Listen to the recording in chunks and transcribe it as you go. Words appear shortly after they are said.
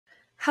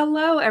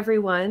Hello,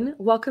 everyone.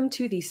 Welcome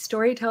to the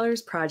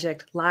Storytellers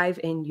Project live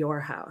in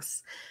your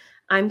house.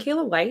 I'm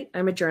Kayla White.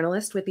 I'm a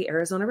journalist with the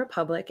Arizona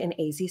Republic and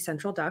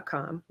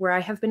azcentral.com, where I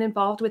have been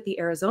involved with the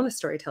Arizona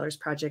Storytellers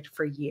Project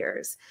for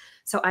years.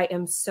 So I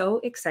am so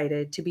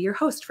excited to be your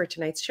host for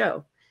tonight's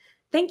show.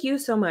 Thank you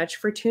so much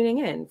for tuning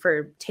in,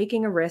 for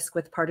taking a risk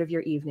with part of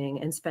your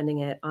evening and spending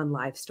it on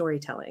live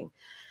storytelling.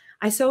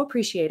 I so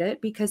appreciate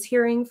it because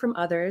hearing from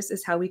others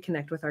is how we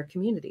connect with our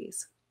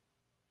communities.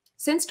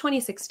 Since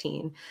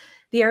 2016,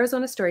 the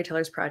Arizona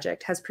Storytellers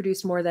Project has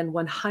produced more than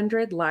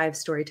 100 live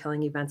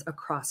storytelling events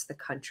across the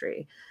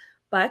country.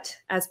 But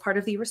as part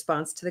of the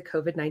response to the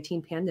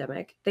COVID-19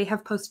 pandemic, they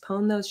have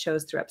postponed those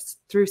shows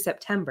through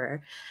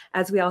September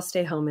as we all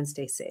stay home and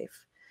stay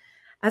safe.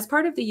 As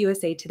part of the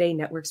USA Today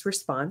Network's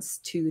response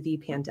to the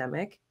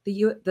pandemic,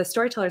 the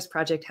Storytellers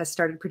Project has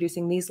started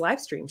producing these live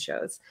stream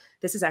shows.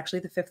 This is actually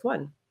the fifth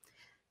one.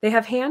 They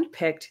have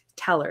handpicked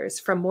tellers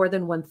from more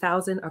than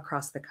 1,000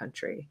 across the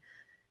country.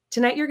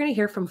 Tonight, you're going to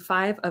hear from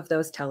 5 of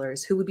those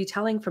tellers who will be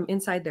telling from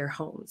inside their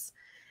homes.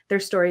 Their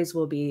stories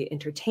will be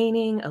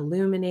entertaining,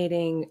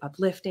 illuminating,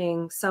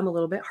 uplifting, some a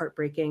little bit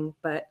heartbreaking,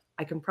 but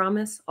I can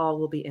promise all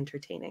will be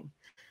entertaining.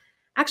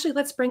 Actually,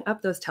 let's bring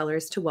up those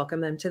tellers to welcome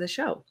them to the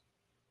show.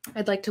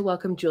 I'd like to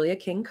welcome Julia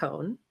King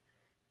Kohn.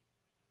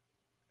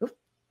 Oops.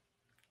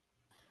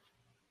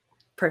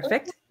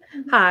 Perfect.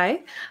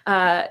 Hi.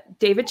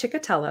 David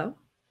Cicotello,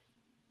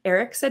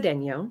 Erick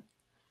Cedeño,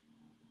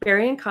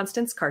 Barry and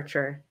Constance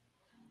Karcher,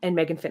 and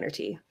Megan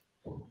Finnerty.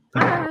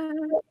 Hi.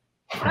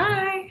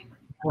 Hi.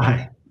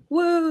 Hi.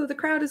 Woo, the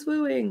crowd is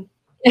wooing.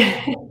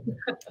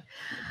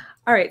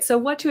 All right, so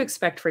what to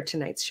expect for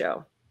tonight's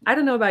show? I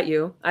don't know about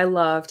you. I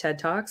love TED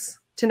Talks.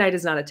 Tonight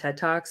is not a TED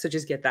Talk, so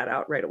just get that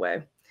out right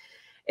away.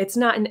 It's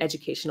not an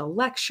educational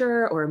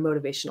lecture or a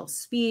motivational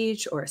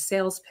speech or a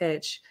sales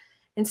pitch.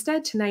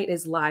 Instead, tonight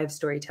is live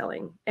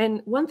storytelling.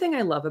 And one thing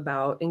I love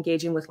about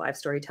engaging with live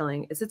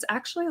storytelling is it's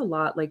actually a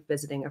lot like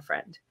visiting a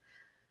friend.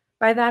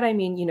 By that, I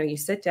mean, you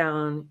sit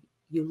down,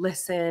 you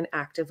listen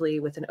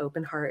actively with an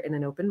open heart and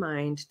an open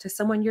mind to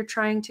someone you're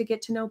trying to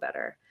get to know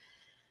better.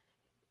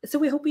 So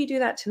we hope we do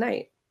that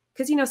tonight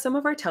because, some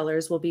of our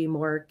tellers will be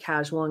more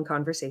casual and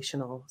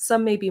conversational.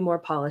 Some may be more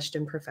polished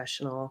and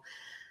professional.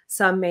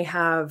 Some may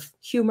have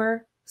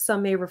humor.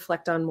 Some may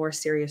reflect on more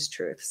serious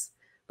truths.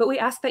 But we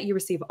ask that you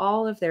receive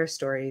all of their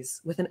stories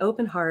with an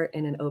open heart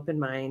and an open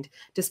mind,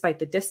 despite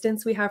the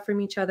distance we have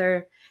from each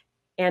other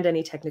and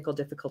any technical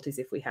difficulties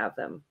if we have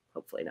them.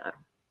 Hopefully not.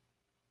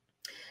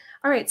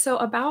 All right, so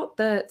about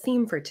the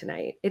theme for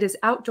tonight, it is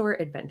outdoor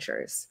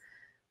adventures.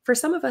 For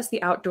some of us,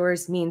 the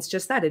outdoors means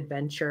just that: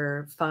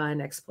 adventure,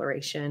 fun,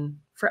 exploration.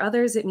 For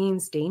others, it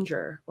means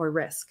danger or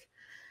risk.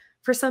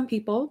 For some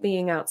people,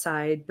 being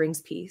outside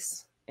brings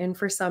peace, and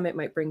for some, it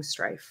might bring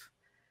strife.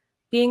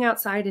 Being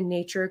outside in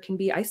nature can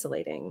be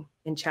isolating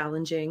and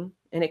challenging,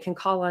 and it can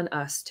call on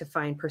us to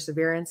find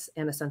perseverance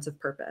and a sense of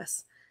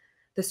purpose.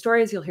 The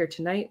stories you'll hear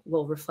tonight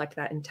will reflect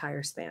that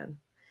entire span.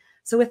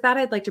 So with that,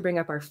 I'd like to bring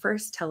up our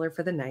first teller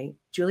for the night,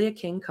 Julia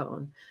King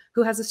Kohn,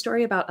 who has a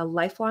story about a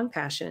lifelong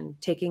passion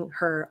taking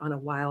her on a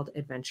wild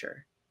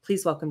adventure.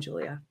 Please welcome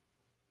Julia.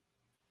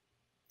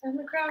 And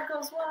the crowd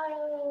goes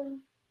wild.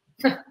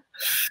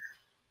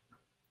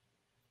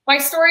 My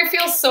story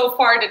feels so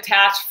far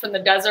detached from the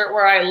desert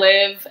where I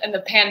live and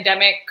the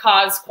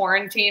pandemic-caused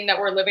quarantine that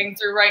we're living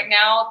through right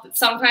now that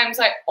sometimes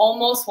I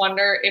almost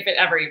wonder if it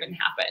ever even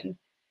happened.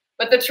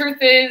 But the truth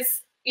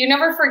is, you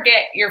never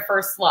forget your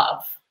first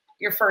love,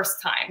 your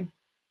first time.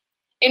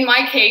 In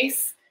my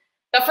case,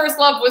 the first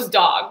love was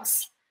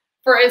dogs.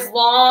 For as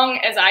long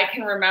as I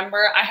can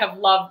remember, I have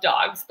loved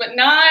dogs, but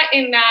not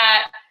in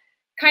that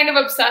kind of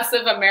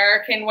obsessive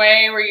American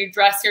way where you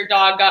dress your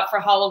dog up for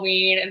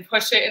Halloween and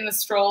push it in the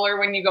stroller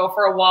when you go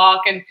for a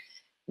walk and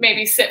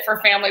maybe sit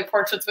for family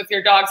portraits with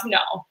your dogs.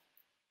 No.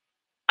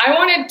 I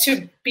wanted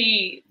to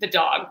be the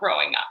dog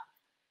growing up.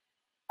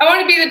 I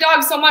wanted to be the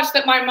dog so much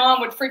that my mom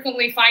would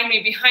frequently find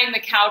me behind the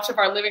couch of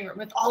our living room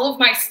with all of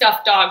my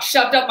stuffed dogs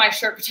shoved up my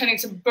shirt, pretending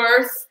to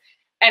birth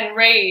and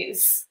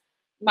raise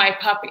my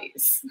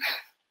puppies.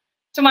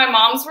 To my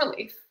mom's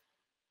relief,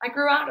 I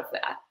grew out of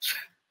that.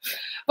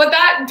 But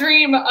that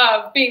dream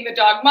of being the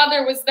dog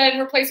mother was then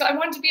replaced. I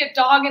wanted to be a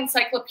dog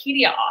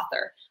encyclopedia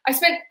author. I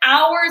spent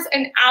hours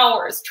and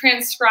hours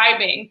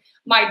transcribing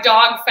my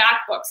dog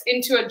fact books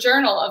into a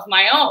journal of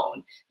my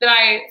own that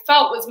I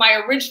felt was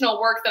my original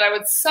work that I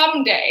would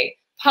someday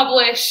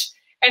publish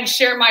and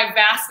share my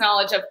vast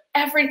knowledge of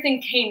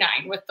everything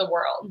canine with the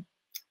world.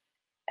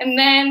 And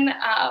then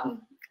I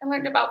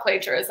learned about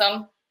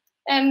plagiarism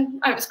and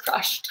I was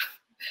crushed.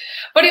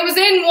 But it was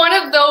in one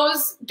of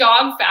those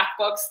dog fact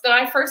books that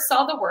I first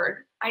saw the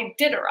word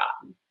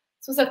Iditarod.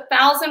 This was a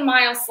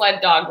 1,000-mile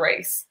sled dog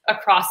race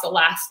across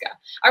Alaska.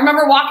 I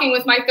remember walking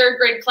with my 3rd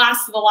grade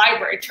class to the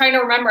library, trying to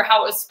remember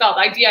how it was spelled,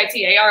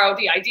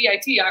 I-D-I-T-A-R-O-D,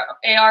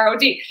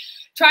 I-D-I-T-A-R-O-D,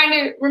 trying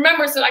to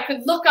remember so that I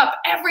could look up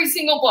every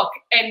single book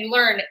and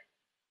learn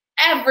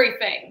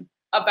everything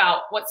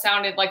about what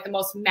sounded like the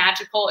most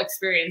magical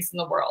experience in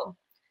the world.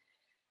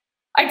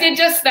 I did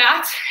just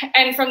that,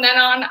 and from then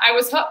on, I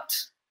was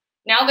hooked.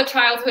 Now the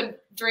childhood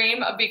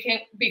dream of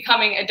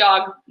becoming a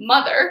dog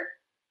mother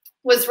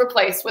was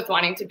replaced with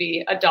wanting to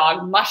be a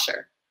dog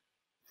musher.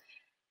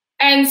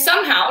 And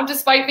somehow,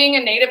 despite being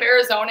a native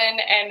Arizonan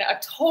and a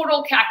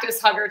total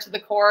cactus hugger to the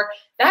core,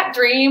 that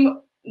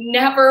dream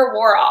never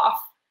wore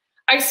off.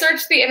 I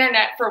searched the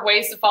internet for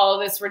ways to follow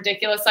this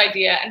ridiculous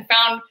idea and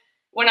found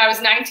when I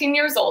was 19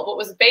 years old what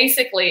was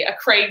basically a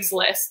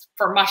Craigslist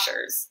for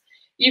mushers.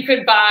 You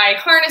could buy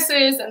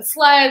harnesses and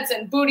sleds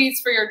and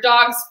booties for your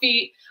dog's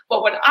feet,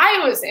 but what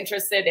I was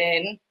interested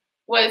in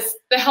was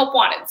the help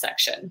wanted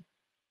section.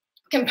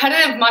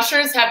 Competitive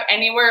mushers have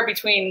anywhere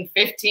between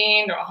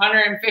 15 to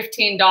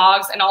 115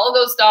 dogs, and all of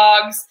those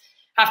dogs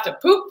have to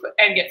poop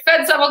and get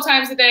fed several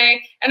times a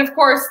day, and of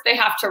course, they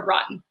have to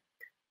run.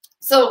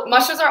 So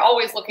mushers are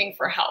always looking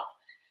for help.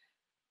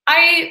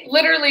 I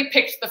literally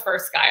picked the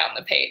first guy on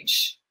the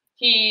page.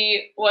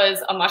 He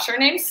was a musher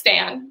named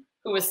Stan,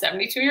 who was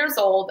 72 years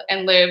old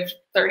and lived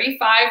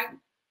 35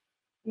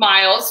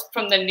 miles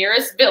from the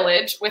nearest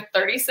village with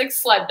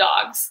 36 sled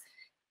dogs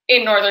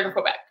in northern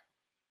Quebec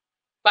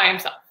by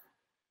himself.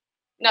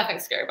 Nothing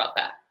scary about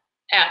that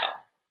at all.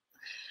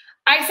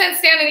 I sent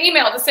Stan an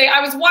email to say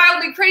I was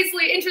wildly,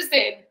 crazily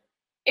interested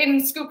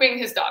in scooping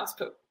his dog's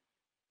poop.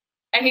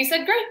 And he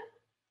said, great,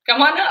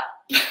 come on up.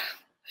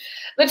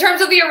 The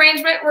terms of the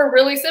arrangement were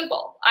really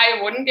simple.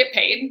 I wouldn't get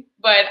paid,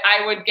 but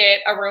I would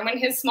get a room in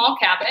his small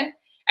cabin,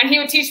 and he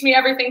would teach me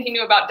everything he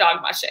knew about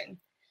dog mushing.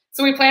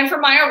 So we planned for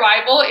my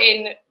arrival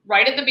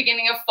right at the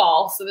beginning of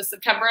fall, so the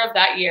September of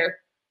that year,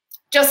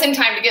 just in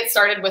time to get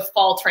started with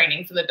fall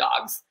training for the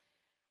dogs.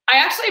 I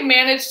actually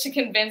managed to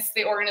convince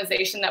the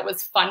organization that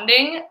was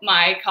funding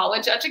my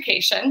college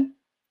education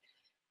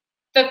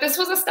that this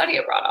was a study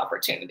abroad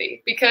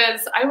opportunity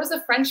because I was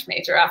a French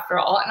major after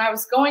all, and I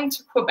was going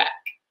to Quebec.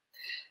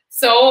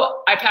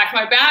 So I packed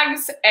my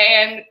bags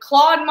and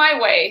clawed my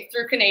way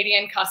through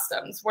Canadian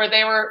customs, where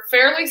they were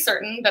fairly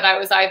certain that I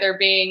was either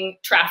being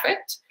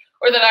trafficked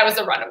or that I was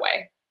a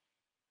runaway.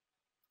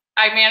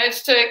 I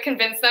managed to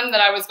convince them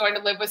that I was going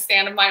to live with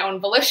Stan of my own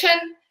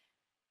volition,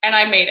 and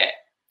I made it.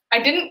 I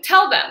didn't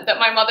tell them that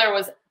my mother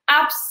was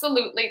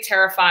absolutely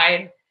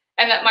terrified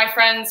and that my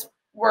friends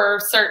were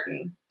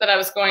certain that I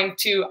was going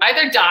to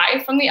either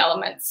die from the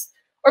elements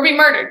or be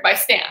murdered by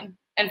Stan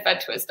and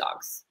fed to his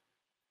dogs.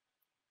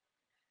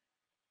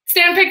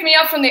 Stan picked me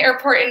up from the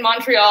airport in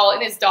Montreal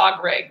in his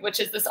dog rig,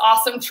 which is this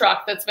awesome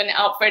truck that's been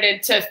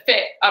outfitted to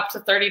fit up to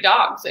 30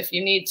 dogs if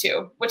you need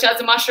to, which as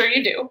a musher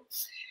you do.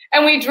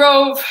 And we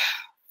drove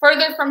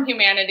further from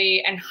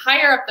humanity and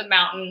higher up the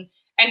mountain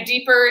and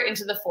deeper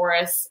into the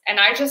forest. And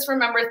I just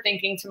remember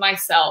thinking to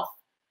myself,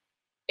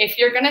 if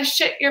you're gonna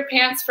shit your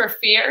pants for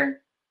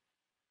fear,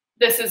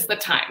 this is the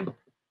time.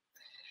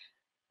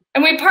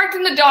 And we parked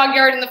in the dog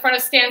yard in the front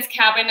of Stan's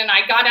cabin, and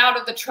I got out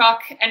of the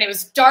truck, and it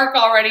was dark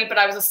already, but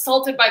I was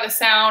assaulted by the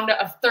sound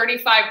of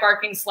 35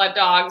 barking sled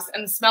dogs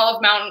and the smell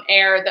of mountain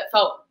air that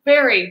felt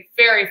very,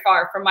 very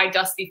far from my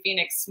dusty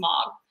Phoenix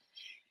smog.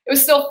 It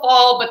was still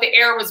fall, but the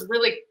air was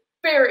really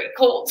very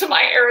cold to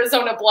my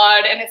Arizona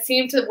blood, and it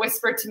seemed to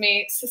whisper to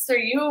me, sister,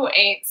 you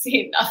ain't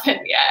seen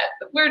nothing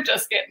yet. We're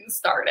just getting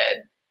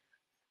started.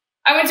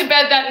 I went to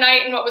bed that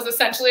night in what was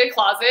essentially a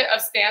closet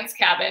of Stan's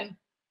cabin,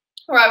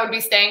 where I would be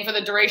staying for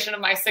the duration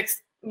of my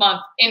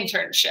 6-month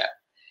internship.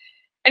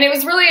 And it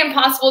was really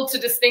impossible to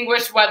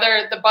distinguish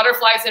whether the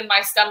butterflies in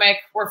my stomach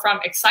were from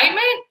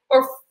excitement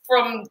or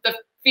from the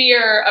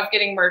fear of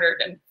getting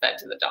murdered and fed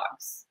to the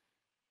dogs.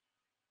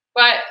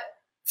 But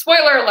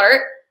spoiler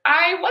alert,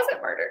 I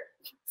wasn't murdered.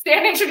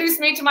 Stan introduced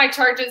me to my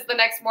charges the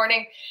next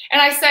morning,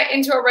 and I set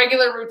into a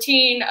regular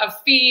routine of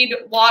feed,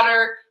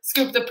 water,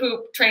 scoop the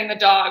poop, train the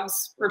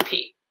dogs,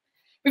 repeat.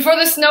 Before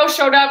the snow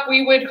showed up,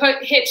 we would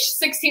hitch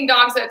 16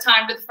 dogs at a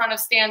time to the front of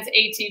Stan's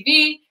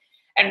ATV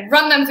and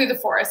run them through the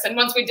forest. And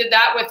once we did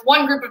that with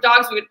one group of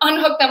dogs, we would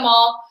unhook them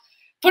all,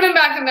 put them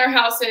back in their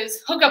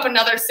houses, hook up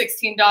another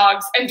 16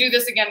 dogs, and do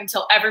this again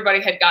until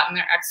everybody had gotten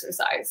their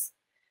exercise.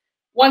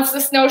 Once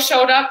the snow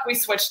showed up, we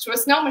switched to a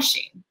snow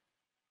machine.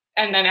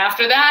 And then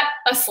after that,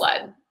 a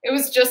sled. It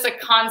was just a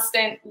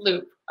constant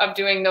loop of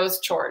doing those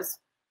chores.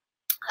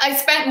 I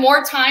spent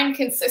more time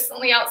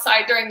consistently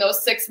outside during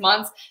those 6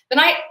 months than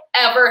I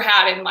ever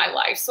had in my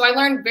life. So I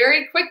learned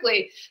very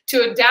quickly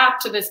to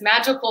adapt to this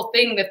magical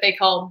thing that they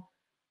called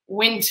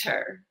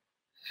winter.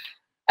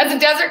 As a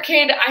desert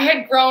kid, I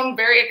had grown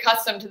very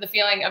accustomed to the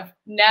feeling of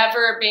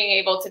never being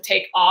able to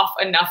take off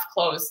enough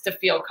clothes to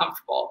feel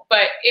comfortable.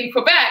 But in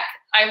Quebec,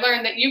 I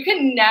learned that you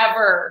can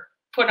never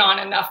put on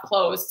enough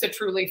clothes to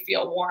truly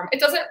feel warm. It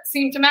doesn't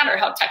seem to matter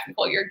how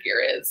technical your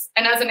gear is.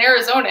 And as an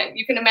Arizonan,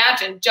 you can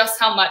imagine just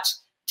how much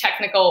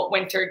technical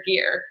winter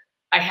gear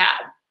I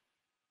had.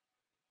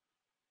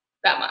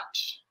 That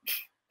much.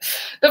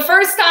 The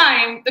first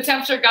time the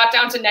temperature got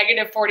down to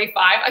 -45,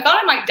 I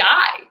thought I might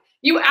die.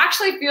 You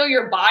actually feel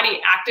your body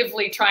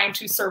actively trying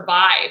to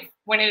survive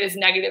when it is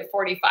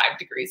 -45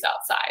 degrees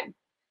outside.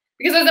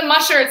 Because as a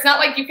musher, it's not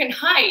like you can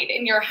hide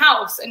in your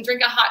house and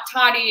drink a hot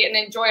toddy and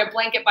enjoy a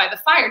blanket by the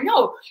fire.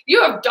 No,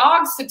 you have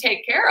dogs to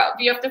take care of.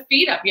 You have to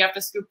feed them. You have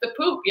to scoop the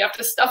poop. You have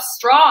to stuff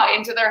straw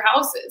into their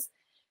houses.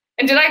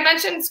 And did I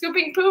mention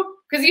scooping poop?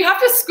 Because you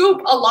have to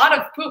scoop a lot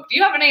of poop. Do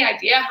you have any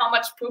idea how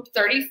much poop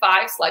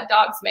 35 sled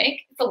dogs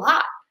make? It's a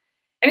lot.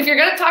 And if you're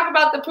going to talk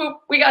about the poop,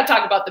 we got to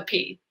talk about the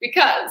pee.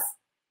 Because,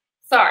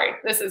 sorry,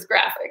 this is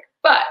graphic,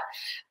 but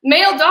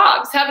male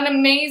dogs have an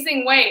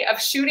amazing way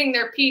of shooting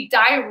their pee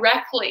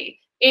directly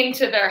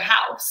into their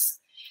house.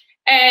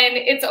 And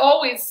it's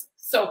always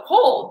so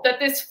cold that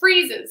this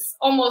freezes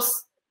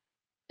almost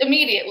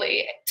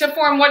immediately to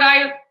form what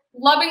I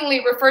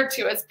lovingly referred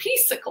to as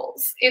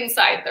peacicles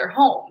inside their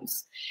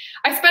homes.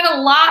 I spent a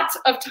lot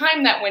of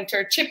time that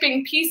winter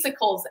chipping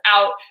peacicles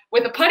out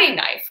with a putty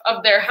knife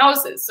of their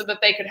houses so that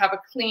they could have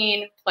a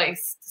clean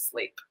place to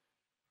sleep.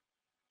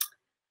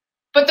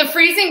 But the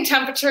freezing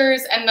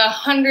temperatures and the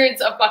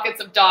hundreds of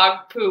buckets of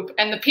dog poop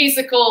and the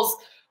peacicles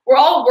were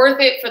all worth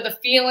it for the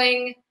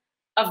feeling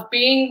of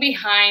being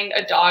behind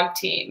a dog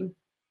team,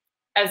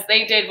 as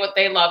they did what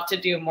they loved to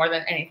do more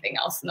than anything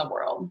else in the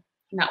world,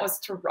 and that was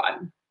to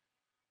run.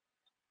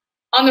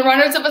 On the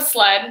runners of a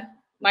sled,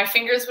 my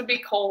fingers would be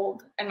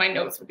cold and my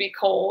nose would be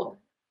cold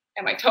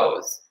and my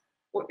toes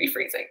would be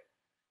freezing.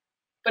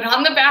 But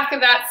on the back of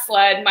that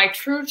sled, my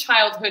true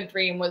childhood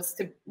dream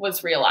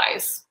was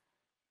realized.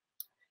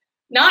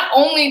 Not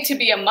only to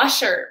be a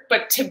musher,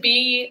 but to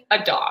be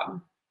a dog.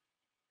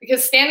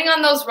 Because standing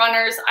on those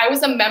runners, I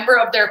was a member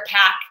of their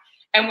pack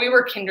and we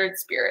were kindred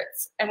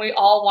spirits and we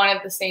all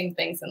wanted the same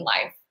things in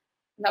life.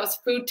 And that was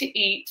food to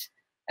eat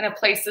and a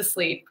place to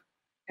sleep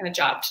and a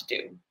job to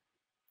do.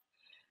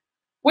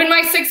 When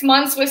my 6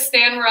 months with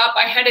Stan were up,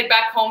 I headed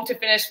back home to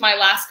finish my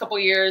last couple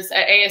years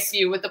at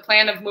ASU with the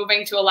plan of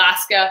moving to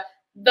Alaska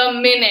the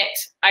minute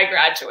I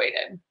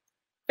graduated.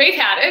 Fate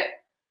had it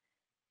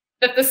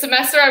that the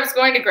semester I was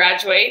going to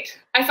graduate,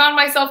 I found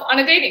myself on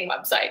a dating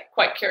website,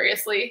 quite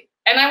curiously,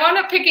 and I wound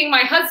up picking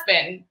my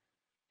husband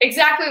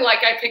exactly like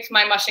I picked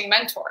my mushing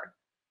mentor,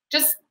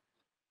 just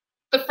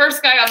the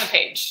first guy on the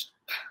page.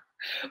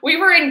 We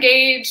were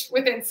engaged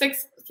within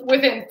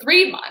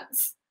 3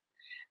 months,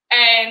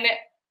 and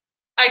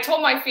I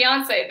told my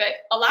fiance that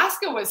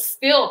Alaska was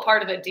still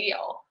part of the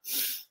deal.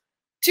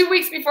 2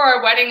 weeks before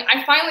our wedding,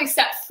 I finally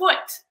set foot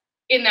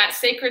in that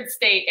sacred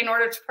state in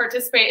order to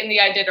participate in the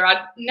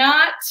Iditarod,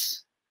 not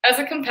as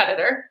a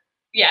competitor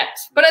yet,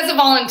 but as a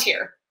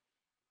volunteer.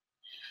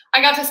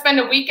 I got to spend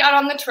a week out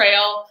on the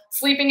trail,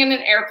 sleeping in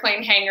an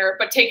airplane hangar,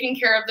 but taking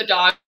care of the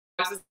dogs.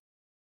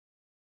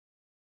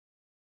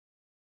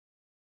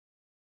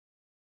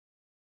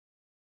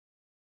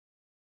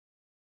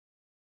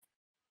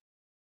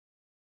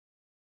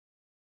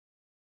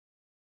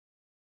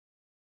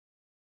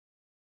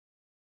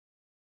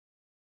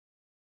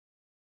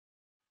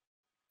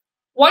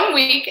 One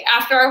week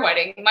after our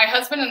wedding, my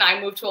husband and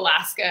I moved to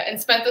Alaska and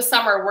spent the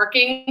summer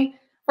working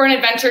for an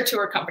adventure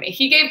tour company.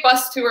 He gave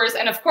bus tours,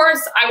 and of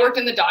course, I worked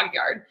in the dog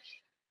yard,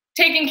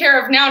 taking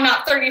care of now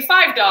not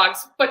 35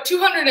 dogs, but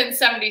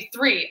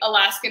 273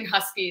 Alaskan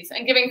Huskies,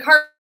 and giving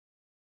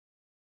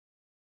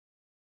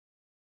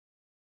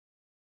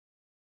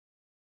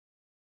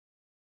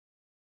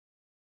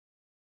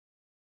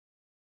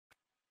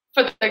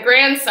for the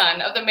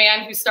grandson of the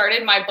man who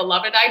started my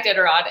beloved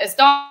Iditarod as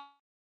dog.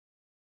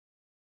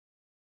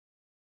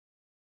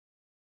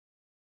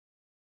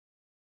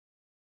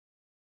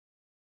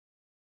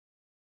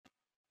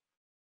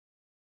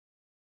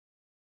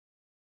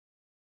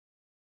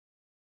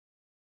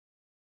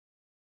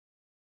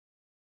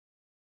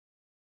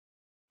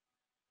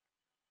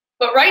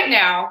 But right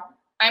now,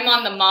 I'm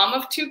on the mom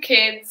of 2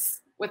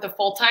 kids with a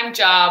full-time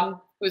job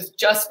who's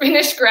just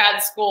finished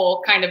grad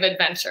school kind of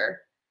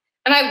adventure.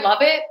 And I love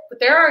it, but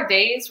there are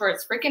days where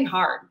it's freaking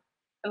hard.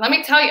 And let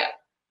me tell you,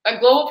 a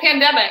global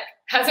pandemic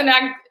hasn't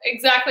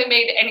exactly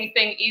made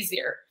anything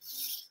easier.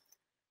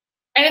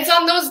 And it's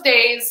on those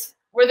days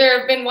where there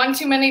have been one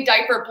too many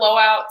diaper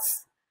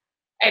blowouts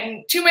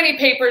and too many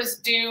papers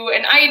due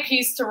and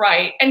IEPs to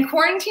write. And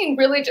quarantine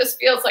really just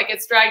feels like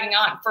it's dragging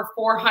on for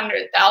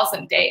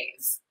 400,000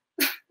 days.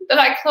 That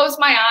I close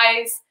my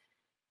eyes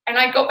and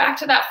I go back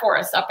to that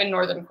forest up in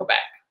northern Quebec,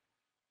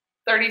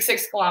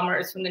 36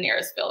 kilometers from the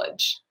nearest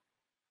village.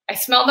 I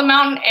smell the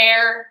mountain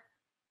air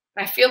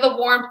and I feel the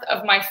warmth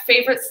of my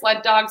favorite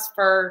sled dog's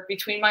fur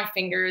between my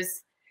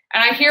fingers.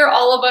 And I hear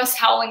all of us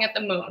howling at the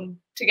moon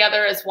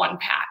together as one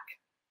pack.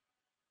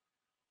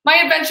 My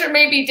adventure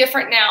may be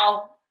different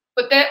now,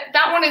 but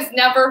that one is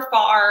never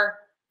far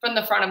from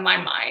the front of my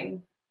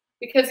mind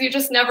because you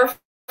just never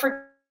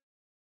forget.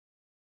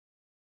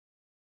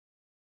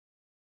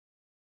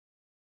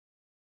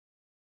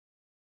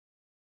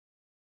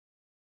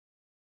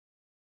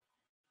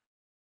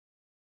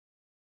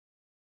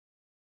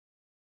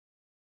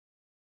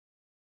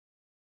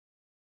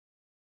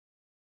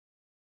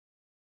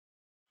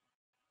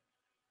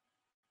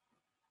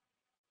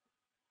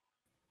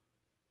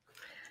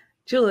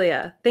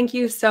 Julia, thank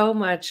you so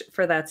much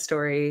for that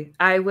story.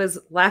 I was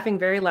laughing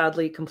very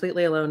loudly,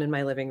 completely alone in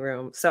my living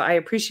room. So I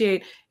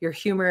appreciate your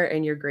humor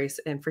and your grace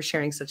and for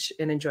sharing such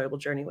an enjoyable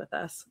journey with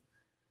us.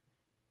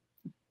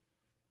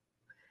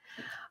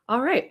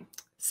 All right.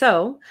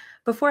 So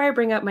before I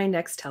bring up my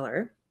next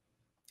teller,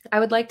 I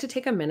would like to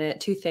take a minute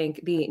to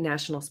thank the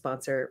national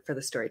sponsor for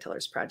the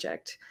Storytellers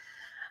Project.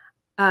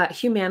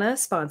 Humana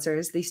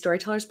sponsors the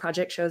Storytellers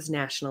Project shows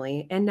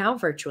nationally and now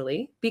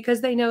virtually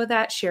because they know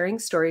that sharing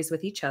stories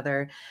with each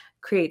other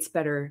creates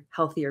better,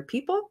 healthier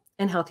people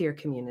and healthier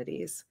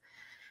communities.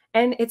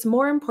 And it's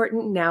more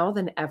important now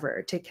than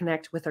ever to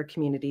connect with our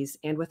communities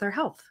and with our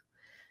health.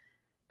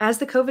 As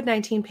the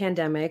COVID-19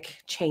 pandemic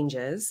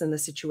changes and the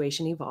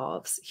situation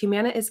evolves,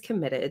 Humana is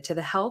committed to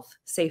the health,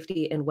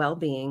 safety, and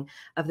well-being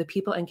of the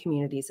people and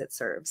communities it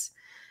serves.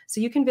 So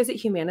you can visit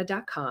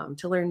humana.com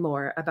to learn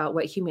more about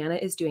what Humana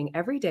is doing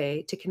every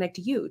day to connect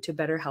you to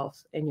better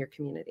health in your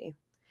community.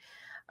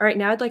 All right,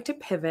 now I'd like to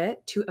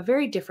pivot to a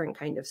very different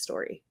kind of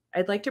story.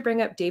 I'd like to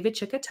bring up David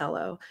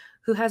Cicotello,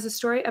 who has a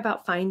story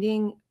about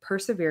finding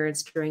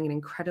perseverance during an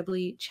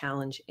incredibly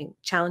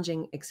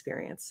challenging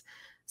experience.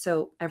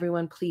 So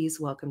everyone, please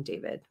welcome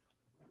David.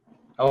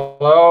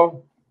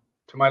 Hello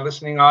to my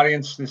listening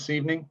audience this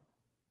evening.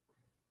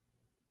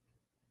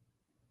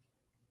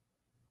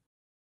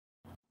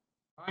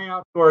 My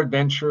outdoor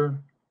adventure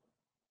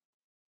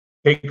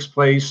takes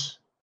place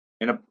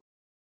in a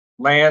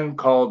land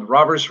called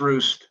Robbers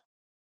Roost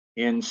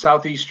in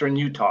southeastern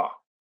Utah,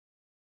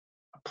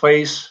 a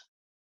place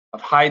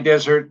of high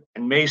desert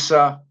and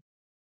mesa,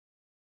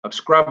 of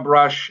scrub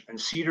brush and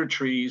cedar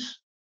trees,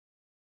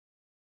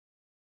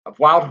 of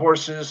wild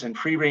horses and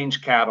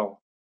free-range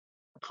cattle,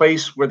 a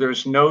place where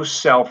there's no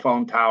cell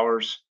phone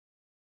towers.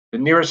 The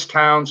nearest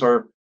towns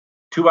are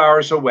 2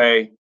 hours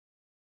away,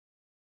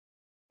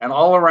 and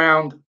all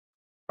around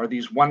are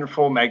these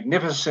wonderful,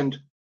 magnificent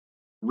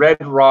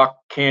red rock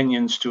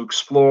canyons to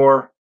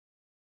explore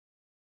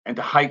and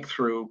to hike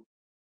through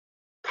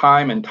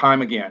time and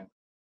time again.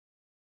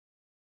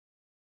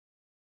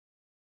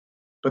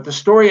 But the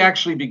story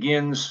actually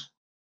begins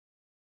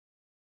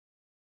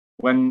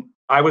when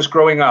I was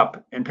growing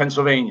up in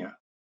Pennsylvania.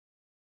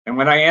 And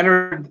when I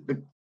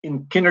entered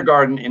in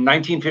kindergarten in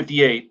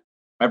 1958,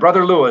 my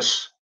brother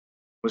Louis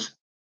was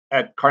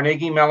at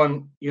Carnegie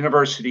Mellon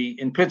University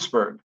in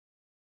Pittsburgh.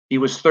 He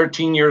was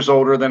 13 years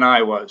older than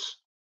I was.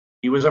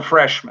 He was a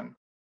freshman,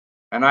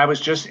 and I was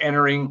just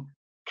entering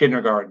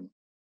kindergarten.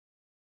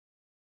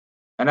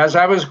 And as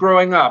I was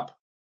growing up,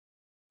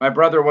 my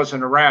brother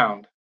wasn't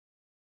around,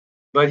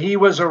 but he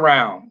was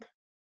around.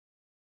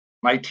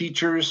 My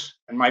teachers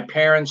and my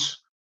parents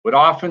would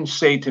often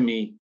say to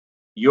me,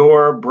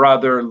 "Your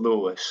brother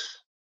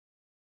Louis."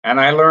 And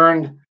I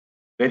learned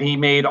that he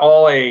made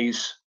all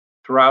A's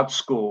throughout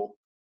school.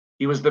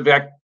 He was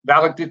the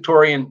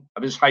valedictorian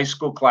of his high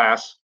school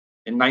class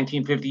in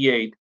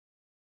 1958.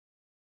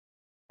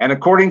 And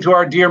according to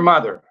our dear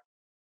mother,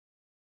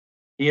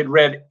 he had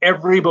read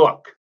every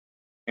book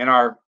in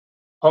our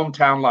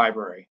hometown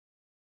library.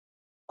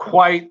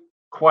 Quite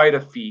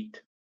a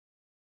feat.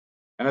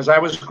 And as I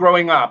was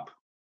growing up,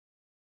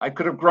 I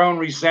could have grown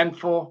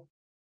resentful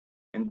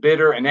and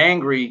bitter and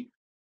angry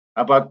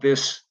about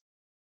this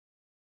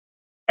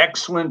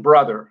excellent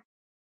brother.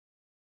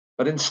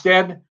 But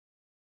instead,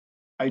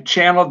 I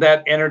channeled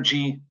that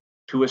energy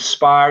to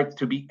aspire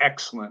to be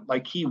excellent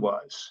like he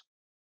was.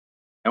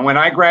 And when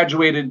I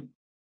graduated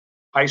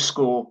high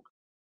school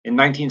in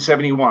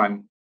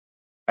 1971,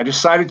 I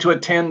decided to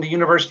attend the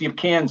University of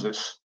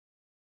Kansas,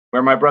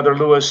 where my brother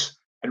Louis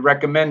had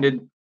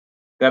recommended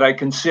that I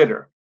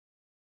consider.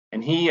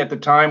 And he at the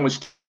time was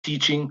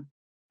teaching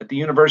at the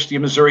University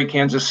of Missouri,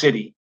 Kansas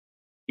City.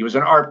 He was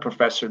an art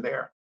professor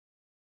there.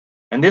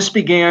 And this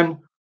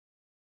began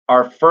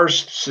our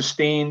first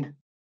sustained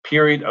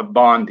period of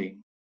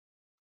bonding.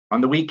 On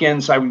the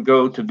weekends, I would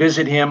go to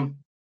visit him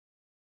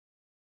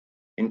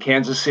in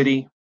Kansas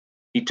City.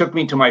 He took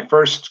me to my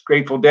first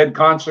Grateful Dead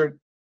concert.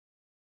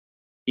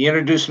 He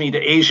introduced me to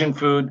Asian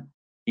food.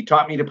 He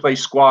taught me to play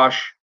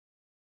squash.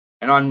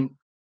 And on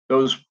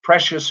those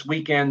precious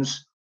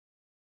weekends,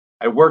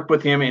 I worked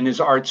with him in his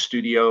art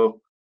studio,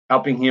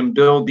 helping him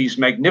build these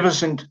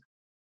magnificent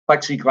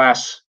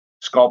plexiglass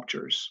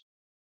sculptures.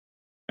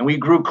 And we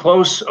grew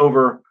close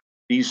over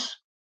these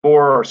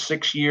 4 or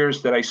 6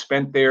 years that I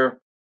spent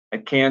there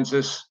at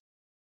Kansas.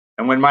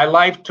 And when my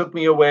life took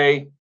me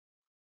away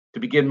to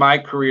begin my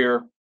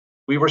career,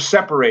 we were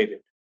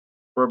separated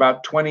for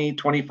about 20,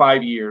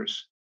 25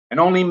 years and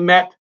only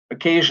met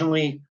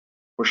occasionally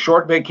for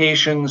short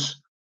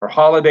vacations or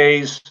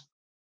holidays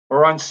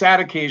or on sad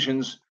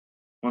occasions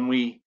when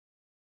we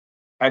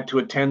had to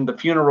attend the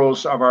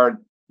funerals of our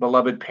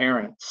beloved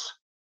parents.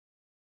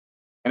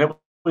 And it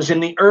was in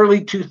the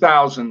early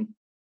 2000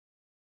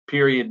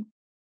 period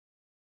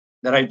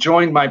that I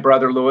joined my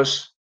brother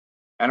Louis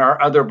and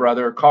our other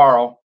brother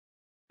Carl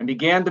and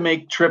began to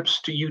make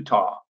trips to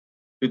Utah,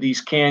 to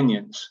these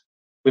canyons,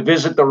 to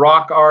visit the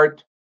rock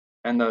art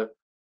and the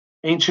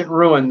ancient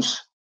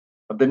ruins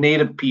of the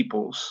native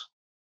peoples.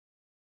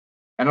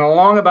 And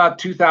along about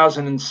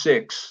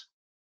 2006,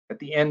 at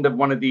the end of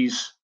one of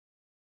these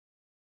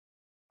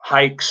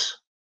hikes,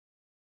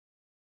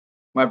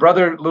 my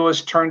brother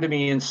Lewis turned to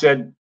me and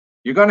said,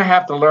 "You're going to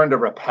have to learn to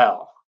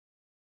rappel."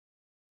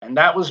 And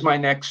that was my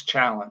next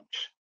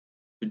challenge,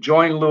 to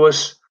join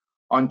Lewis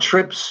on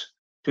trips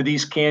to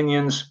these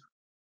canyons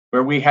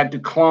where we had to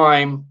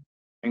climb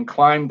and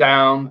climb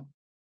down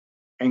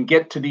and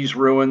get to these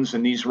ruins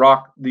and these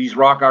rock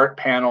art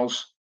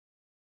panels.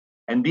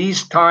 And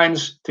these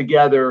times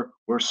together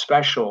were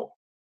special,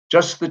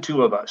 just the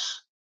two of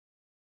us.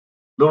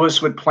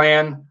 Lewis would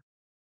plan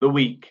the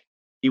week,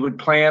 he would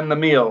plan the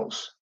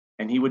meals,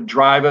 and he would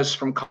drive us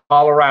from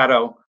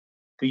Colorado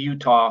to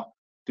Utah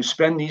to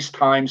spend these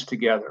times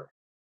together,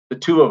 the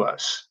two of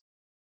us,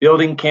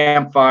 building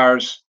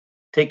campfires,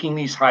 taking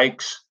these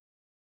hikes,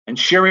 and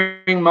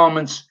sharing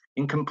moments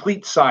in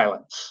complete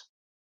silence.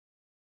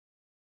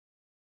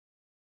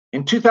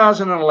 In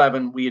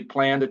 2011, we had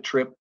planned a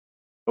trip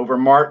over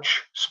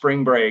March,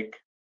 spring break,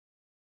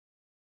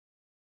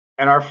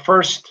 and our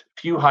first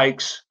few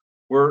hikes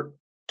were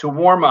to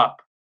warm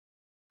up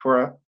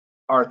for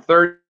our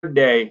third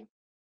day,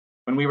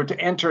 when we were to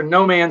enter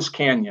No Man's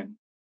Canyon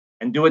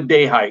and do a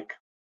day hike.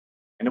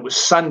 And it was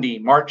Sunday,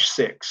 March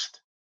 6th,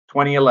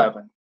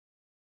 2011.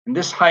 And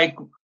this hike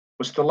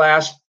was to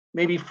last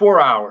maybe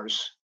 4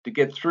 hours, to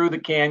get through the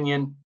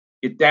canyon,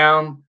 get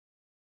down,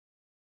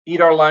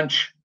 eat our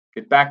lunch,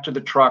 get back to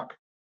the truck,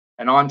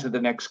 and on to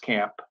the next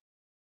camp.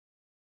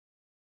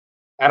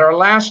 At our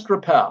last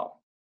rappel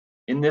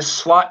in this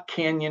slot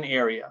canyon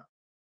area,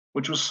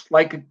 which was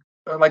like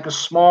a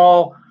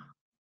small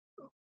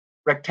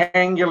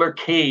rectangular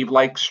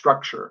cave-like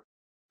structure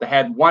that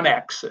had one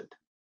exit.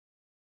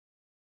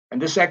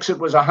 And this exit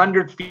was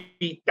 100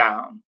 feet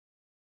down.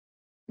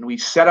 And we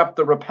set up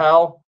the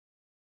rappel,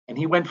 and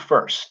he went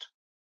first.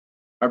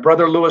 My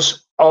brother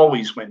Lewis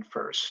always went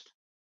first.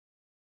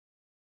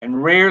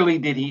 And rarely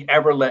did he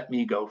ever let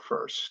me go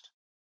first.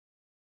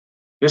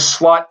 This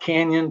slot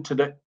canyon to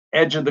the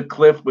edge of the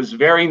cliff was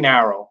very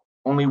narrow.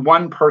 Only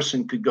one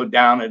person could go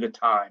down at a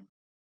time.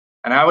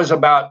 And I was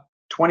about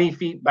 20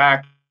 feet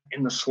back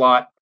in the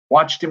slot,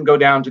 watched him go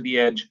down to the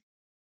edge,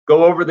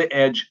 go over the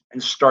edge,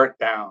 and start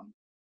down.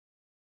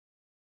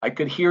 I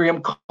could hear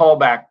him call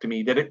back to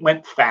me that it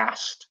went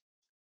fast.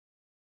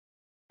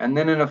 And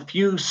then in a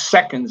few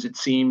seconds, it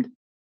seemed,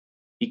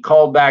 he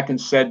called back and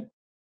said,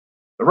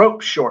 "The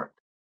rope's short."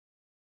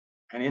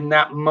 And in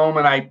that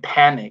moment, I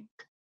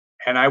panicked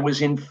and I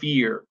was in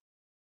fear,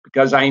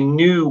 because I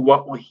knew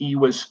what he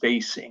was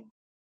facing.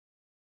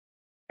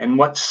 And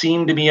what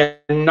seemed to be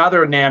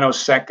another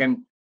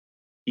nanosecond,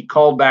 he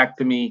called back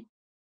to me,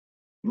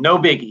 "No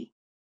biggie."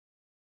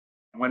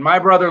 And when my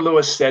brother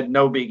Lewis said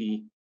 "no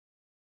biggie,"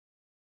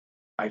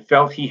 I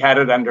felt he had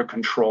it under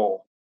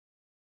control.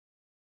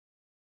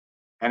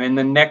 And in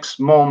the next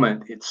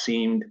moment, it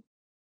seemed,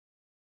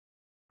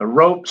 the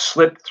rope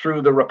slipped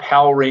through the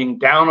rappel ring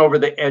down over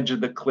the edge of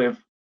the cliff,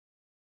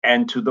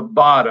 and to the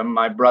bottom,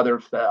 my brother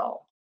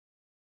fell.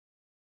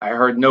 I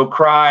heard no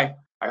cry,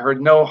 I heard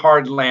no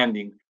hard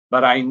landing,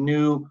 but I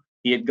knew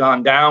he had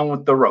gone down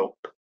with the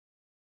rope.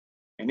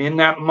 And in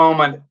that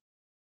moment,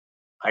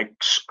 I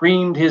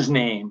screamed his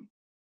name,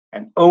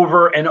 and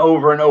over and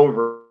over and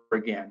over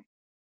again.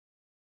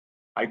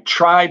 I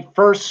tried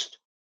first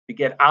to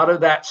get out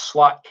of that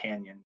slot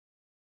canyon,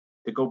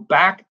 to go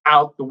back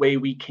out the way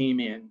we came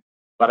in,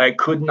 but I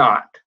could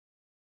not.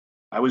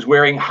 I was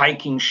wearing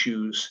hiking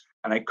shoes,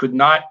 and I could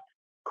not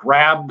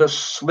grab the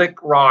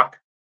slick rock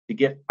to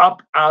get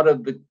up out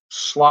of the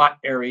slot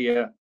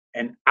area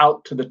and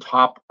out to the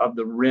top of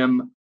the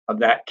rim of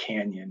that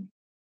canyon.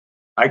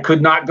 I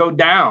could not go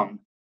down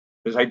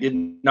because I did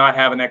not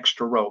have an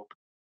extra rope.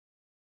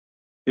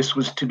 This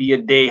was to be a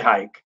day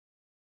hike.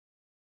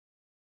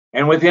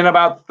 And within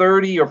about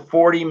 30 or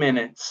 40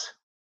 minutes,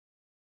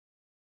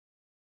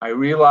 I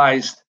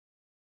realized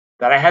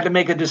that I had to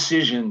make a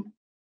decision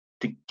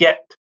to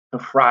get to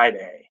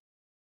Friday.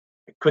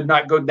 I could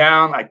not go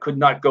down, I could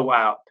not go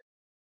out.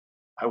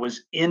 I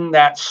was in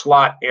that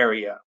slot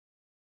area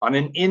on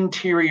an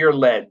interior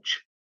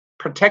ledge,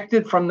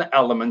 protected from the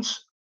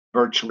elements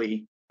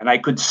virtually, and I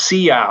could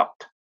see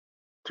out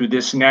through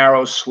this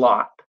narrow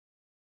slot.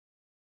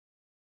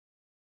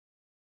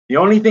 The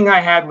only thing I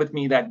had with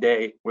me that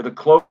day were the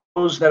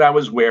clothes that I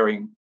was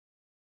wearing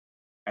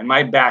and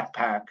my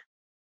backpack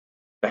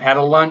that had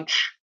a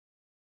lunch,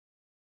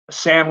 a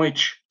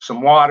sandwich,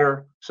 some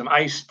water, some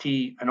iced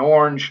tea, an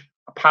orange,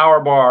 a power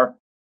bar,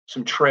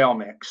 some trail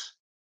mix.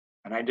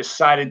 And I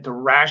decided to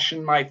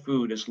ration my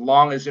food as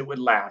long as it would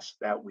last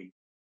that week.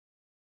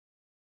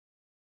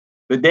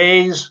 The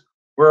days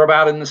were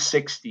about in the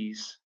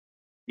 60s.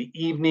 The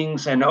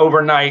evenings and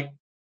overnight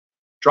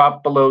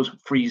dropped below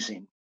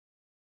freezing.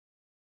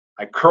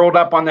 I curled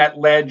up on that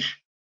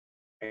ledge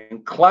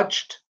and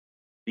clutched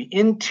the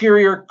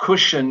interior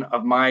cushion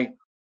of my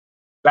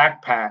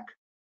backpack,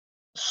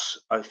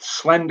 a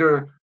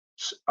slender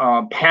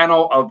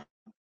panel of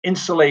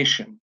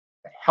insulation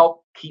that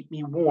helped keep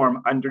me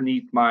warm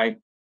underneath my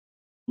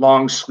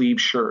long sleeve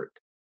shirt.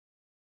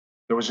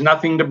 There was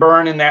nothing to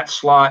burn in that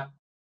slot,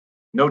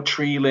 no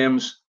tree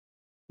limbs,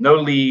 no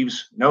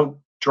leaves, no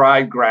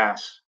dried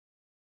grass.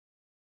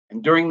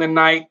 And during the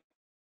night,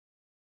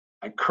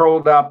 I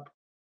curled up,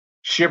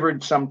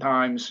 shivered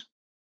sometimes,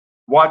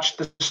 watched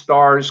the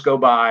stars go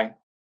by.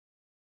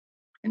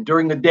 And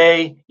during the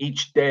day,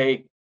 each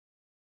day,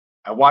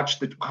 I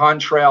watched the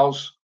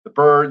contrails, the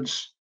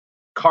birds,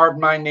 carved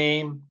my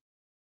name,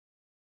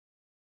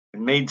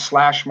 and made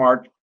slash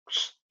marks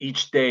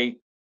each day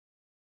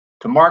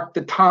to mark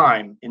the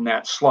time in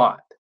that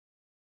slot.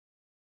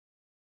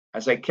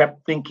 As I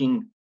kept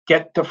thinking,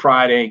 get to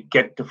Friday,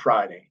 get to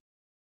Friday.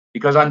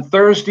 Because on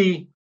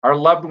Thursday, our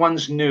loved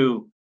ones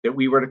knew that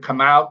we were to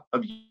come out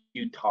of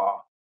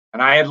Utah.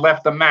 And I had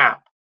left a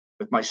map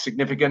with my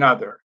significant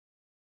other.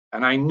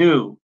 And I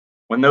knew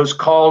when those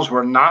calls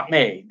were not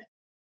made,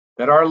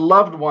 that our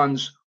loved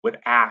ones would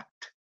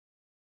act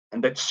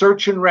and that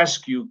search and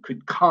rescue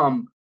could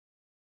come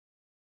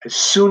as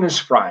soon as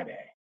Friday.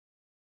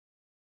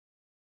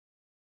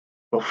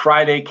 Well,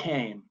 Friday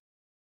came,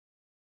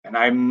 and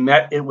I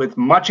met it with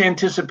much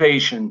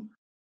anticipation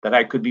that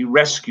I could be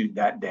rescued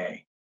that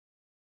day.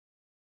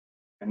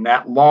 And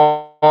that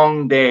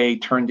long day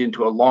turned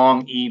into a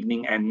long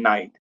evening and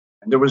night,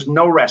 and there was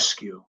no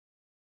rescue.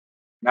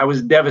 And I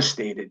was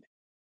devastated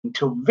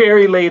until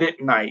very late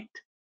at night.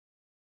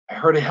 I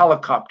heard a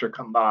helicopter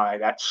come by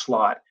that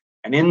slot,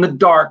 and in the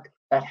dark,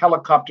 that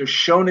helicopter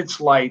shone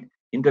its light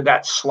into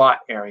that slot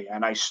area.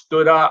 And I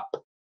stood up,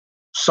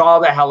 saw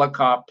the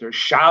helicopter,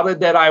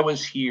 shouted that I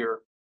was here,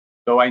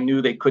 though I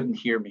knew they couldn't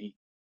hear me.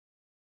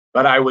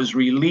 But I was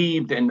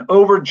relieved and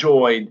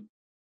overjoyed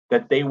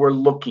that they were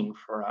looking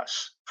for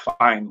us,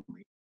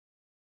 finally.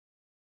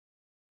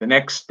 The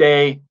next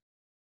day,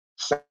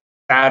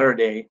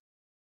 Saturday,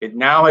 it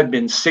now had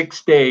been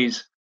 6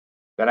 days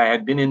that I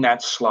had been in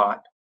that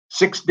slot,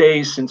 6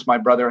 days since my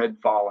brother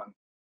had fallen.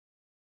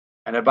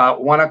 And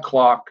about 1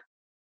 o'clock,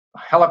 a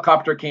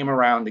helicopter came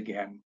around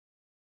again.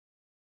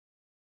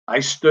 I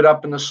stood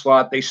up in the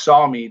slot. They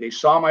saw me. They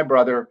saw my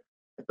brother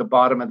at the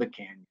bottom of the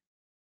canyon.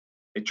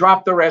 They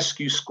dropped the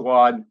rescue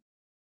squad,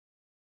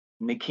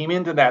 and they came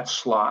into that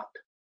slot.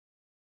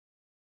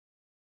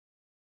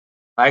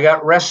 I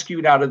got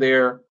rescued out of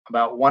there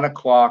about 1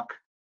 o'clock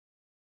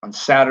on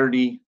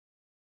Saturday,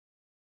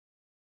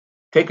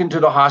 taken to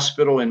the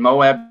hospital in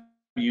Moab,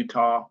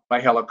 Utah by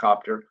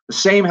helicopter, the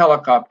same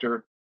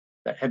helicopter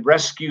that had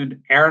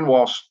rescued Aaron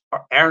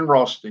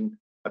Ralston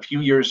a few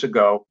years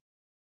ago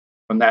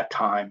from that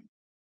time.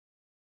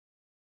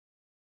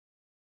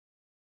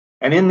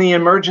 And in the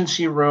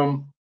emergency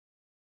room,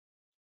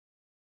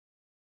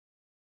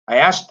 I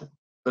asked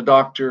the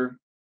doctor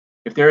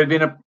if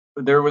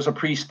there was a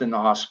priest in the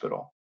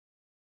hospital.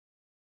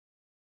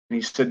 And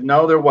he said,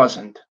 no, there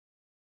wasn't.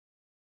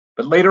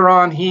 But later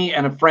on, he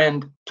and a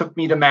friend took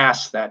me to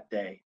Mass that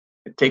day.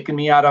 Had taken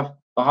me out of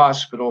the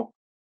hospital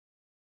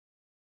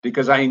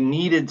because I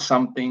needed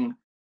something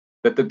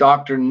that the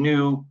doctor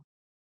knew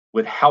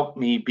would help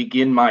me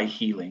begin my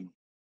healing.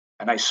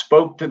 And I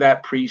spoke to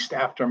that priest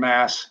after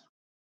Mass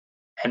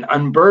and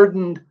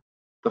unburdened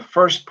the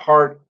first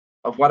part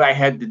of what I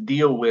had to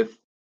deal with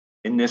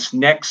in this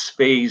next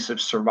phase of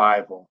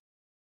survival.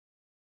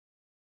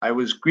 I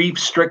was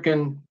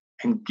grief-stricken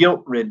and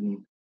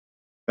guilt-ridden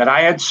that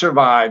I had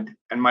survived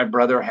and my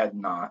brother had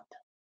not.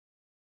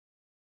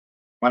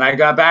 When I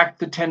got back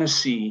to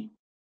Tennessee,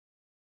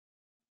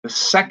 the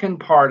second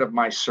part of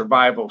my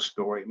survival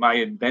story, my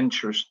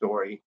adventure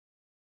story,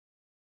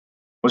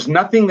 was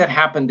nothing that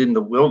happened in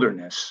the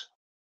wilderness,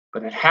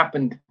 but it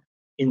happened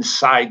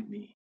inside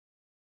me.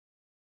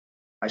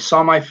 I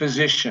saw my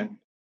physician.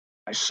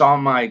 I saw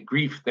my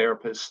grief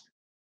therapist.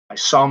 I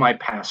saw my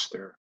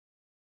pastor.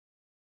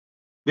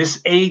 This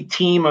A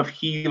team of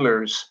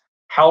healers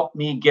helped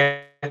me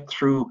get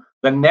through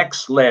the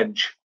next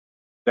ledge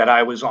that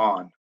I was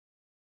on,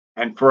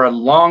 and for a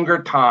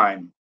longer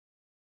time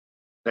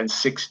than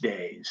 6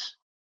 days.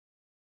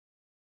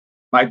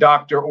 My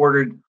doctor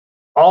ordered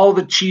all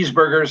the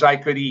cheeseburgers I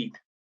could eat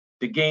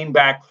to gain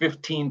back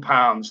 15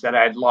 pounds that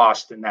I had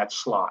lost in that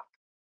slot.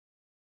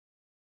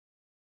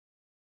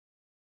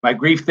 My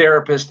grief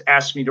therapist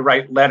asked me to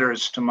write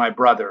letters to my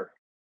brother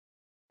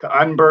to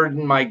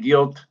unburden my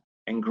guilt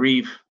and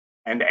grief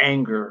and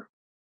anger.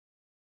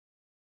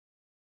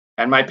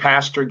 And my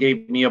pastor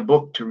gave me a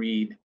book to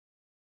read,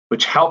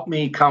 which helped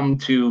me come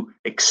to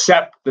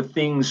accept the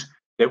things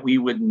that we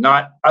would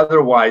not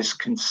otherwise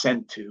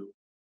consent to.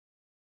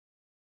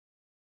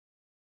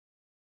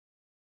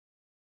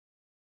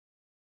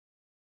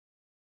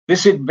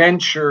 This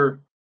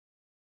adventure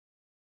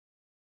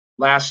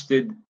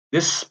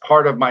this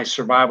part of my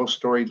survival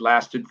story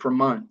lasted for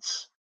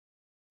months.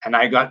 And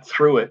I got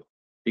through it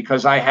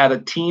because I had a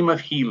team of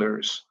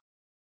healers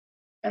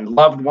and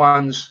loved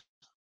ones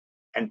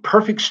and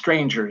perfect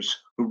strangers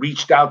who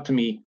reached out to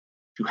me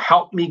to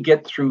help me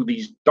get through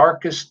these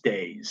darkest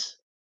days.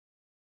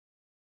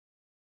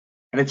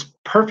 And it's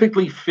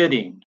perfectly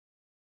fitting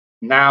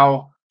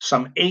now,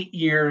 some 8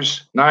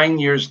 years, 9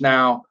 years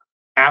now,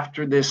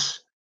 after this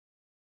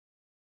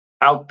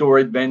outdoor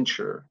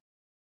adventure,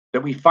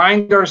 that we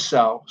find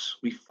ourselves,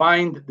 we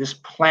find this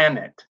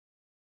planet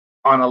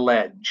on a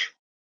ledge,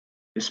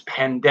 this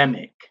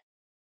pandemic.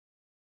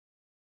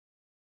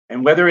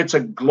 And whether it's a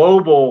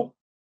global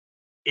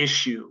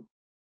issue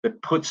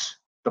that puts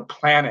the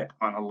planet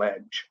on a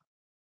ledge,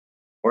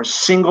 or a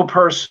single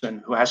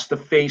person who has to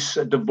face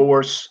a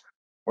divorce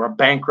or a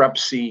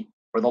bankruptcy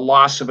or the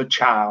loss of a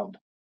child,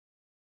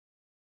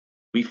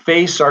 we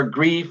face our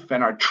grief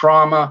and our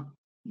trauma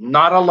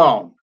not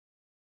alone.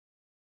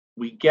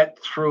 We get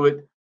through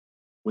it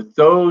with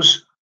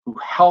those who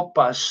help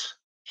us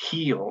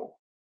heal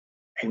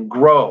and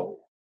grow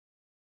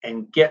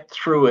and get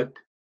through it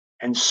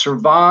and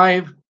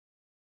survive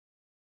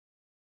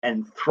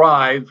and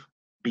thrive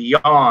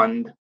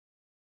beyond,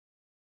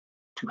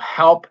 to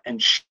help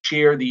and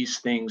share these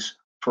things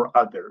for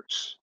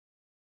others.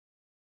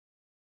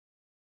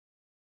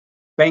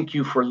 Thank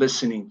you for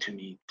listening to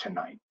me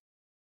tonight.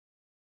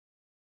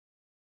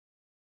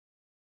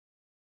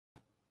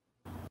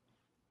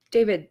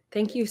 David,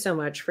 thank you so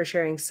much for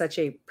sharing such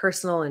a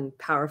personal and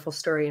powerful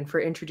story and for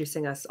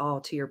introducing us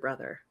all to your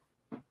brother.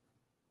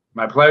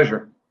 My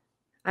pleasure.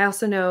 I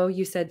also know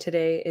you said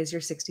today is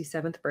your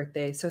 67th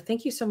birthday, so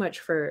thank you so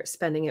much for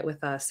spending it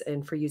with us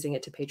and for using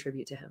it to pay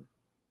tribute to him.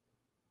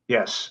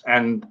 Yes,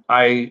 and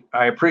I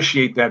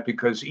appreciate that,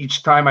 because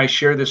each time I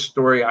share this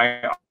story,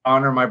 I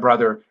honor my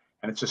brother,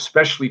 and it's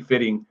especially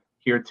fitting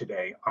here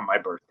today on my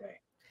birthday.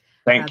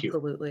 Thank you.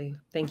 Absolutely.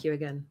 Thank you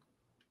again.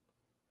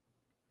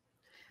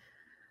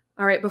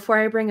 All right, before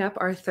I bring up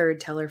our third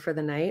teller for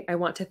the night, I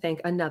want to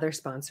thank another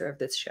sponsor of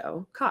this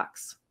show,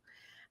 Cox.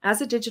 As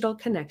a digital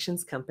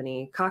connections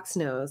company, Cox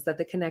knows that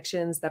the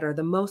connections that are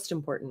the most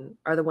important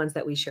are the ones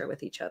that we share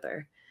with each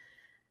other.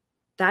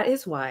 That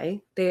is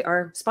why they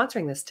are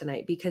sponsoring this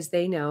tonight, because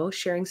they know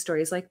sharing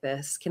stories like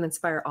this can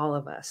inspire all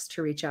of us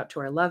to reach out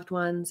to our loved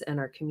ones and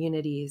our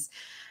communities.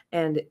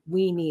 And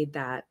we need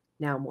that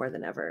now more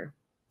than ever.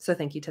 So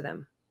thank you to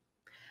them.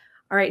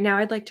 All right, now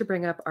I'd like to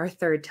bring up our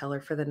third teller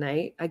for the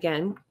night.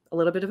 Again, a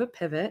little bit of a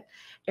pivot.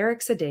 Erick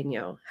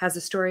Cedeño has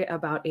a story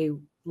about a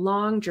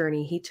long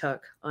journey he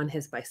took on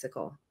his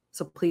bicycle.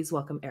 So please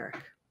welcome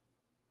Erick.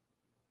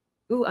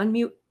 Ooh,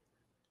 unmute.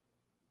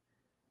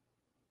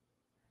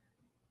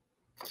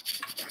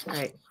 All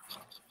right.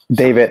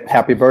 David,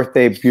 happy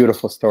birthday.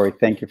 Beautiful story.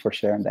 Thank you for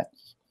sharing that.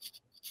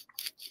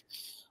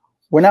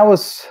 When I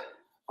was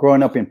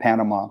growing up in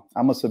Panama,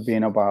 I must have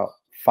been about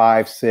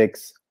 5,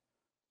 6,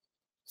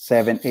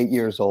 7, 8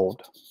 years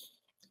old.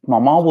 My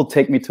mom would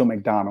take me to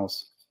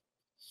McDonald's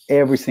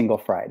every single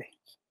Friday.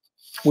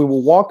 We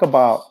would walk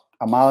about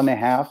 1.5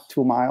 miles,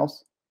 2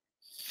 miles.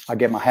 I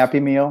get my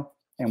Happy Meal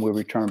and we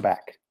return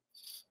back.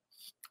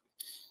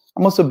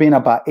 I must have been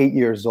about 8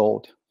 years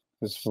old.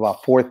 It was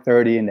about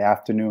 4:30 in the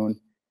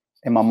afternoon,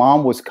 and my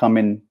mom was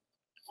coming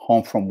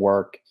home from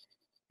work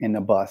in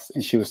the bus,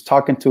 and she was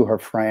talking to her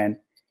friend,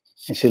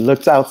 and she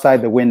looks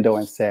outside the window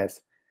and says,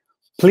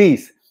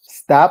 "Please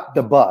stop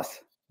the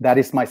bus. That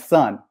is my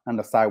son on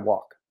the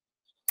sidewalk."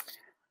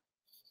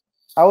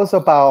 I was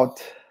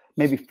about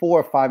maybe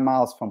 4 or 5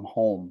 miles from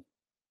home.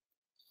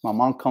 My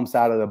mom comes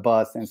out of the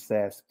bus and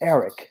says,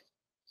 "Erick,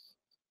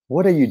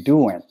 what are you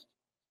doing?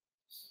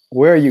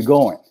 Where are you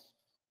going?"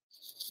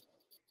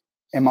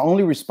 And my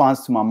only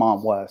response to my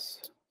mom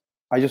was,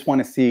 "I just want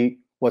to see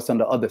what's on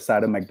the other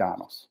side of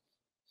McDonald's."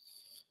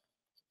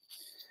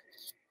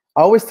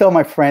 I always tell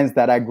my friends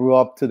that I grew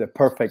up to the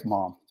perfect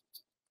mom.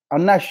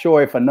 I'm not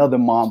sure if another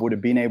mom would have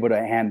been able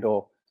to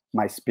handle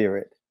my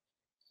spirit.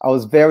 I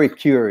was very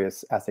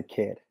curious as a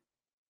kid,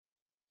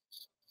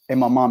 and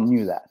my mom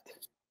knew that.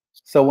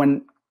 So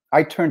when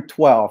I turned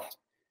 12,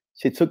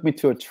 she took me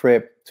to a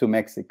trip to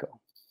Mexico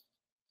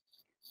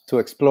to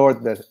explore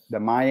the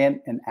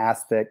Mayan and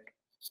Aztec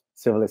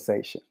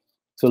civilization,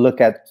 to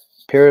look at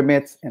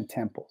pyramids and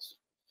temples.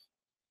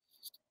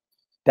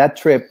 That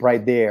trip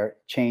right there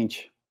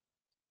changed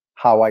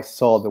how I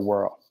saw the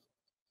world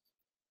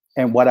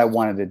and what I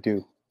wanted to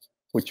do,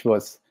 which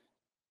was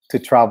to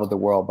travel the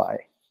world by.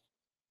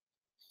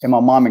 And my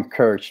mom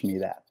encouraged me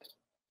that.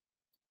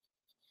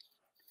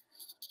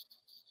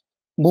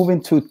 Moving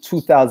to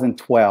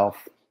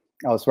 2012,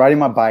 I was riding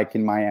my bike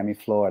in Miami,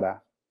 Florida,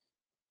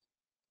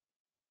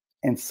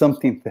 and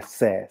something that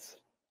says,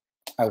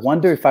 I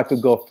wonder if I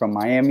could go from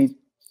Miami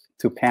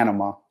to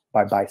Panama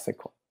by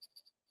bicycle.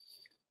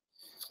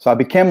 So I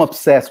became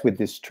obsessed with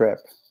this trip,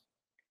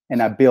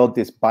 and I built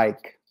this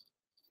bike.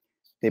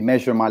 They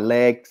measure my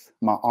legs,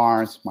 my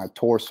arms, my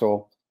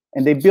torso,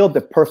 and they built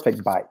the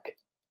perfect bike.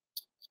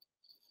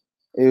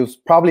 It was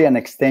probably an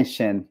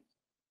extension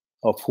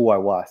of who I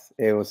was.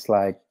 It was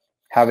like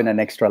having an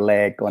extra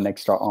leg or an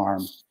extra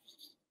arm.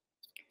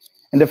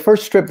 And the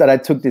first trip that I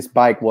took this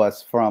bike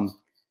was from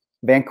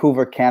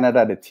Vancouver,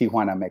 Canada to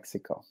Tijuana,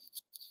 Mexico,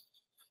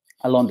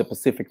 along the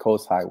Pacific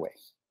Coast Highway.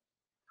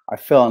 I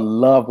fell in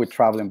love with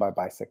traveling by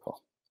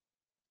bicycle.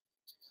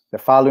 The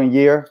following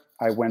year,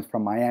 I went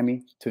from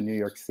Miami to New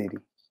York City.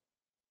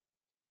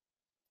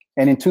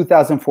 And in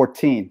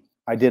 2014,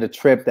 I did a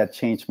trip that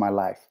changed my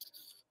life.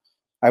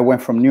 I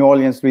went from New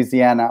Orleans,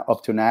 Louisiana,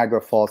 up to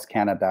Niagara Falls,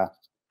 Canada,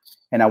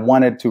 and I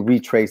wanted to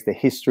retrace the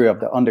history of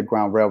the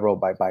Underground Railroad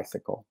by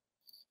bicycle.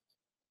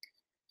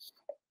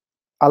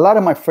 A lot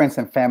of my friends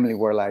and family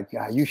were like,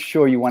 "Are you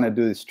sure you want to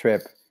do this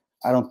trip?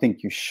 I don't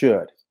think you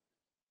should.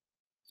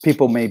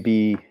 People may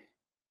be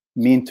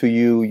mean to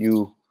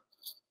you.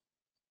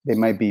 They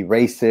might be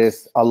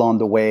racist along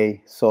the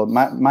way. So it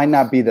might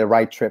not be the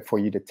right trip for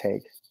you to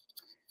take."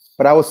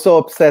 But I was so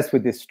obsessed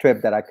with this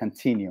trip that I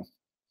continued.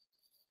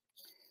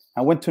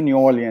 I went to New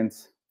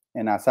Orleans,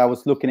 and as I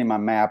was looking at my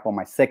map on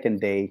my second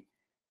day,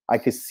 I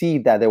could see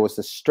that there was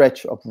a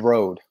stretch of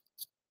road,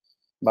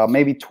 about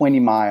maybe 20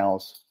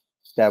 miles,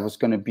 that was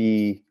going to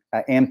be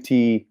an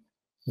empty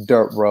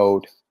dirt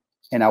road,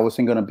 and I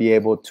wasn't going to be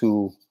able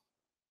to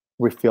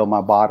refill my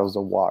bottles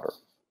of water.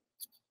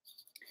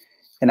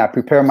 And I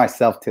prepared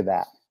myself to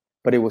that.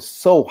 But it was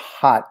so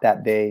hot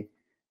that day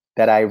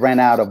that I ran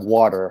out of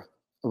water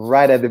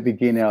right at the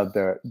beginning of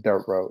the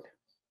dirt road.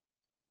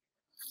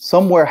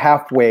 Somewhere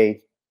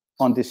halfway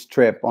on this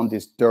trip, on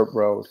this dirt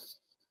road,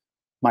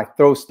 my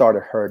throat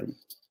started hurting.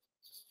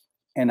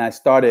 And I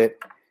started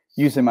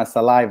using my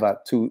saliva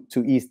to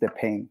ease the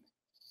pain.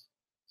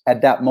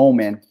 At that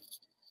moment,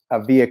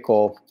 a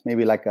vehicle,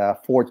 maybe like a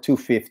Ford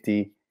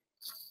 250,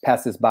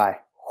 passes by.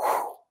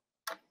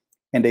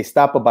 And they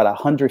stop about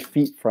 100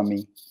 feet from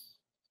me.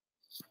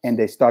 And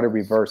they started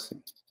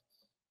reversing.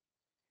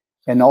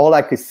 And all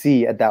I could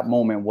see at that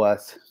moment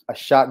was a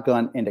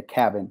shotgun in the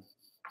cabin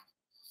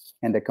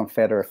and the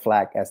Confederate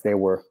flag as they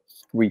were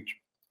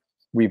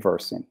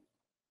reversing.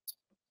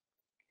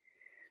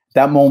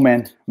 That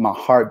moment, my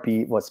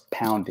heartbeat was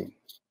pounding,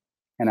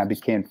 and I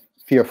became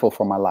fearful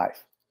for my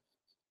life.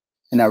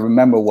 And I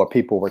remember what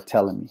people were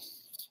telling me.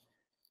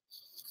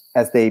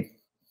 As they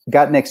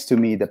got next to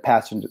me, the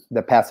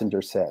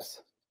passenger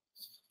says,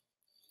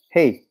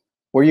 "Hey,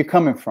 where are you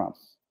coming from?"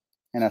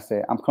 And I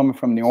said, "I'm coming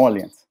from New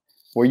Orleans."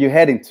 "Where are you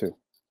heading to?"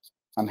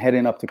 "I'm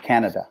heading up to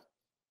Canada."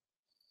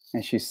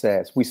 And she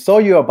says, "We saw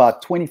you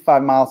about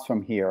 25 miles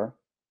from here.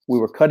 We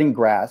were cutting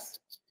grass,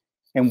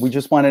 and we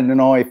just wanted to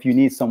know if you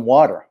need some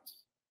water."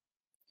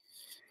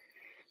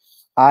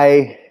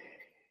 I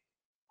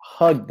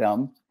hugged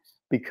them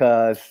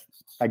because,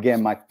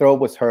 again, my throat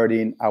was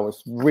hurting. I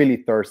was really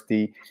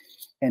thirsty.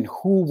 And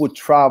who would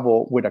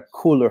travel with a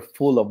cooler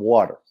full of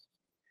water?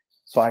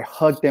 So I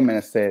hugged them and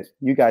I said,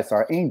 "You guys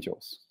are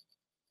angels."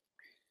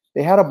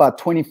 They had about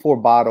 24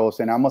 bottles,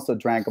 and I must have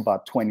drank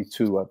about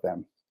 22 of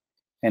them.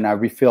 And I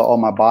refilled all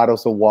my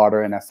bottles of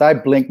water. And as I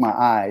blinked my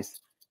eyes,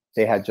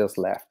 they had just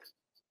left.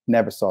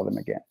 Never saw them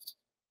again.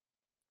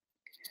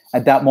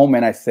 At that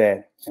moment, I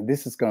said, and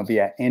this is going to be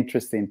an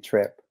interesting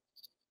trip,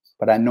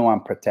 but I know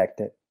I'm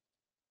protected.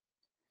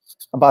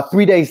 About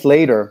 3 days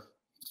later,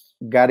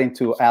 got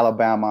into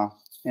Alabama,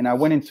 and I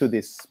went into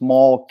this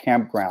small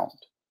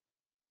campground.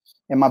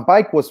 And my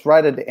bike was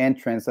right at the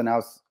entrance, and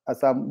as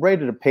I'm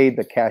ready to pay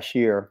the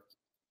cashier,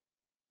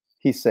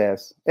 he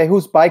says, "Hey,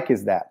 whose bike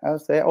is that?" I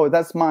say, "Oh,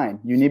 that's mine.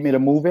 You need me to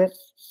move it?"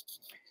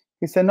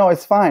 He said, "No,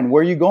 it's fine.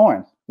 Where are you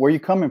going? Where are you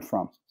coming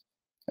from?"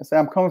 I said,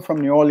 "I'm coming from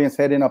New Orleans,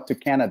 heading up to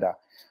Canada.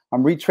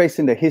 I'm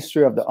retracing the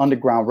history of the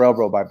Underground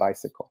Railroad by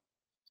bicycle."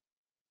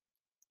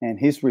 And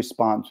his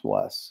response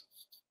was,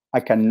 "I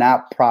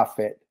cannot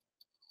profit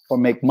or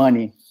make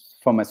money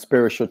from a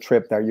spiritual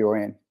trip that you're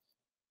in.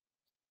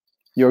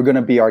 You're going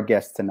to be our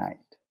guest tonight.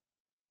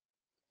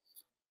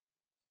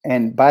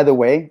 And by the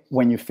way,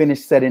 when you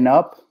finish setting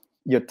up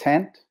your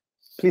tent,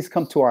 please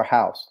come to our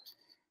house.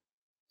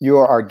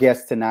 You're our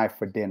guest tonight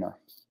for dinner."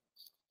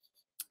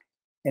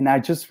 And I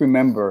just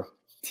remember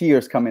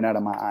tears coming out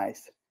of my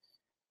eyes,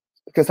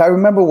 because I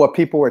remember what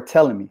people were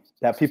telling me,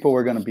 that people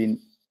were going to be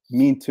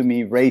mean to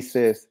me,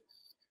 racist.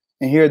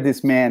 And here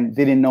this man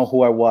didn't know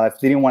who I was,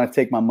 didn't want to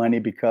take my money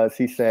because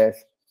he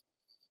says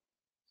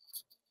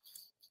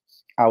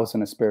I was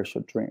on a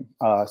spiritual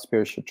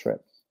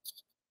trip.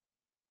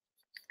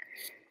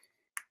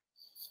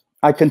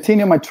 I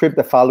continued my trip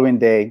the following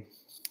day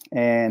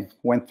and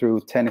went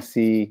through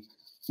Tennessee,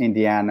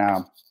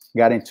 Indiana,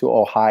 got into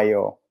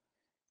Ohio.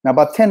 Now,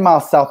 about 10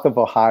 miles south of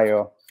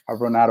Ohio, I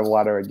run out of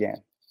water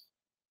again.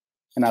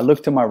 And I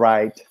look to my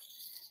right,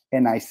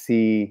 and I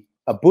see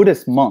a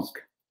Buddhist monk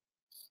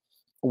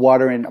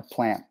watering a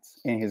plant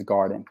in his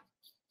garden.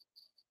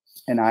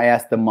 And I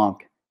asked the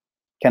monk,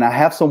 "Can I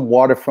have some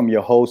water from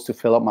your hose to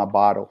fill up my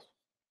bottles?"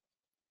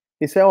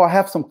 He said, "Oh, I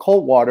have some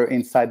cold water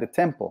inside the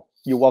temple.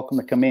 You're welcome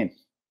to come in."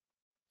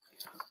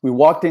 We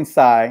walked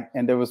inside,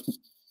 and there was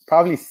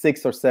probably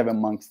 6 or 7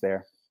 monks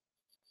there.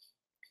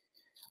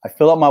 I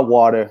fill up my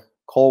water,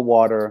 cold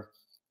water,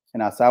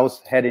 and as I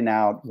was heading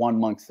out, one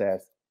monk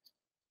says,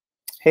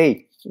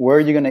 "Hey, where are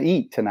you going to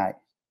eat tonight?"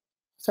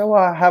 I said,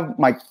 "Well, I have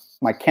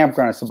my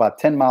campground. It's about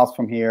 10 miles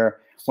from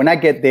here. When I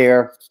get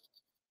there,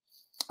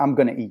 I'm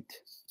going to eat."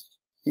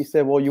 He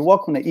said, "Well, you're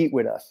welcome to eat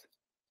with us."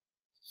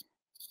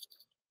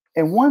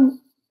 And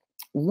one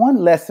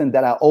lesson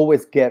that I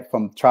always get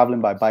from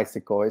traveling by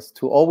bicycle is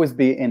to always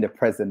be in the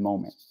present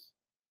moment.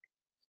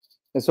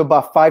 And so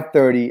about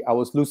 5:30, I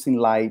was losing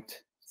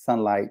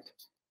sunlight,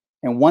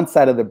 And one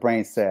side of the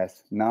brain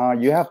says, no,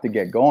 you have to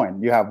get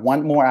going. You have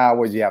 1 more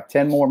hour, you have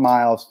 10 more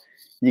miles,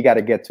 you got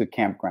to get to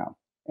campground.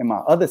 And my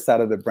other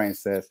side of the brain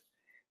says,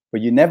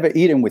 but you never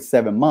eaten with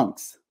 7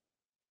 monks.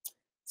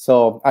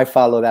 So I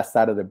follow that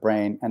side of the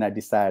brain, and I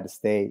decided to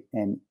stay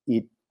and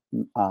eat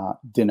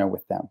dinner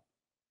with them.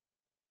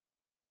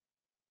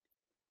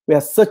 We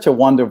had such a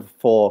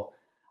wonderful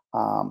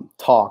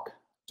talk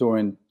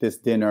during this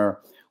dinner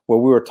where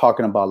we were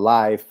talking about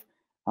life.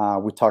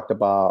 We talked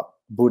about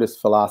Buddhist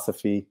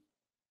philosophy.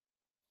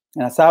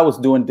 And as I was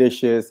doing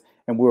dishes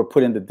and we were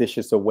putting the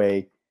dishes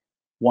away,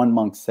 one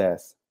monk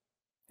says,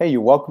 hey,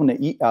 you're welcome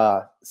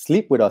to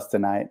sleep with us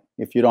tonight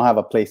if you don't have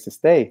a place to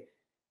stay.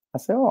 I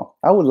said, oh,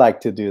 I would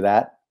like to do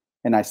that.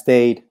 And I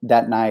stayed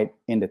that night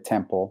in the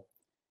temple.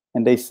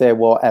 And they said,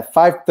 well, at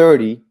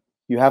 5:30,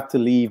 you have to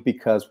leave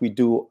because we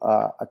do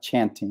a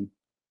chanting.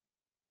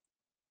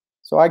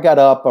 So I got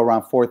up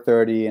around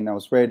 4:30 and I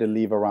was ready to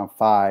leave around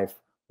 5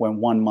 when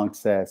one monk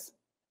says,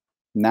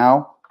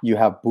 now you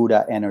have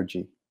Buddha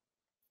energy.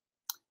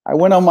 I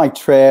went on my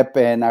trip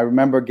and I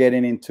remember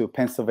getting into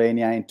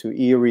Pennsylvania, into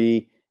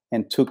Erie,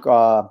 and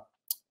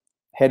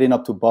heading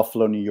up to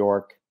Buffalo, New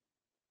York.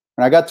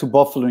 When I got to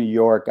Buffalo, New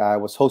York, I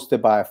was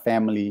hosted by a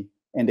family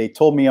and they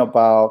told me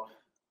about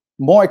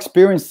more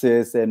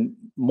experiences and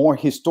more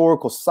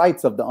historical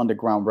sites of the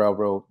Underground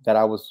Railroad that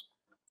I was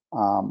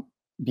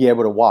be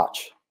able to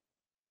watch.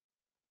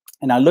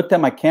 And I looked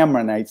at my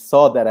camera and I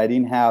saw that I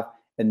didn't have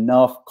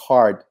enough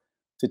card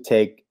to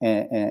take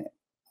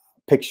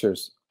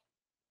pictures.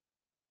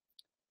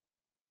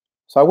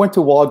 So I went to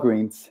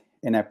Walgreens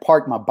and I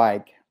parked my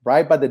bike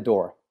right by the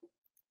door.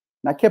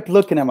 And I kept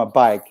looking at my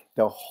bike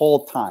the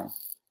whole time.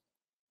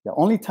 The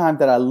only time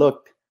that I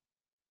looked,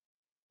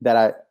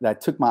 that I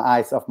took my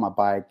eyes off my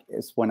bike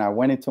is when I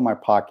went into my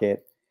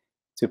pocket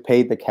to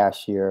pay the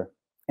cashier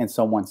and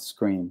someone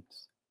screamed,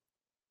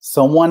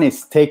 someone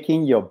is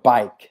taking your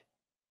bike,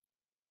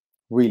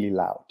 really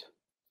loud.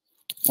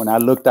 When I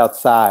looked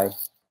outside,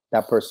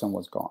 that person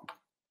was gone.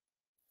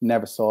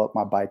 Never saw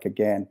my bike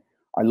again.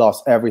 I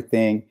lost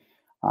everything.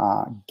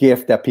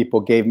 Gift that people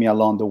gave me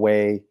along the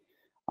way,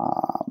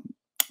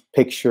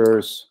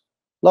 pictures,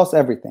 lost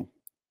everything.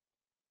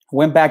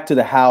 Went back to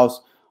the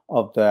house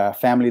of the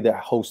family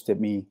that hosted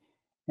me,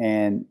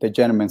 and the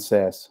gentleman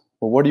says,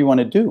 well, what do you want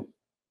to do?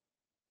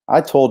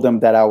 I told them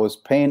that I was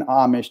paying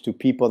homage to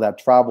people that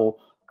travel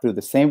through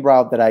the same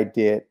route that I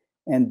did,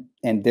 and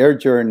their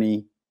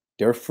journey,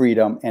 their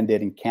freedom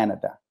ended in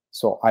Canada.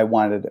 So I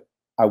wanted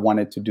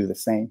to do the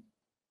same.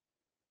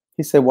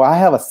 He said, well, I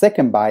have a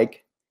second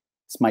bike.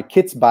 It's my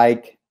kid's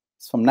bike.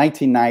 It's from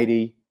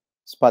 1990.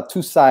 It's about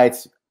 2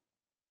 sides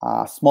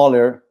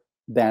smaller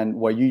than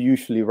what you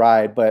usually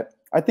ride, but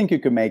I think you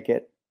could make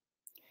it.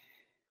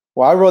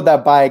 Well, I rode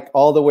that bike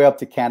all the way up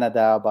to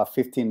Canada, about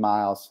 15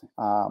 miles.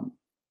 And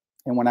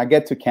when I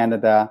get to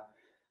Canada,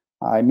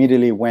 I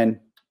immediately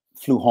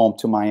flew home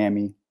to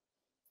Miami.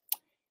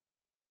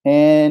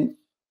 And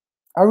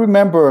I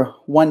remember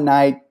one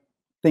night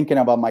thinking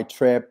about my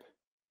trip,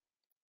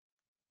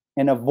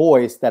 and a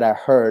voice that I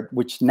heard,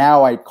 which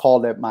now I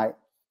call it my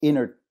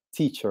inner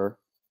teacher,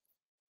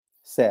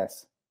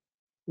 says,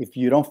 if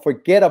you don't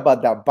forget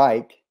about that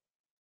bike,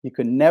 you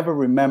could never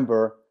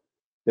remember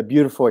the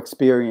beautiful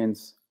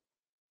experience,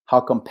 how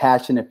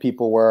compassionate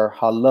people were,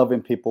 how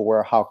loving people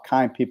were, how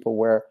kind people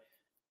were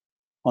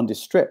on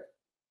this trip.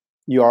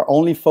 You are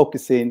only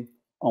focusing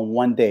on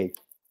one day.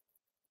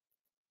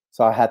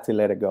 So I had to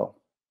let it go.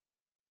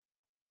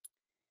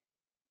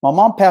 My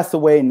mom passed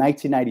away in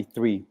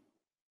 1993,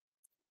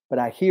 but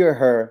I hear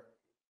her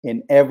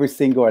in every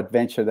single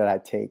adventure that I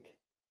take.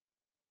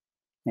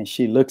 And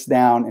she looks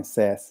down and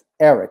says,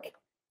 Erick,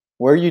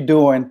 what are you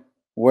doing?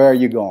 Where are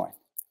you going?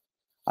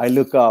 I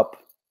look up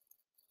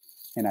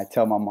and I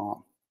tell my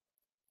mom,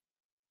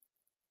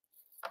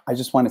 I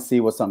just want to see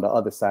what's on the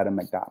other side of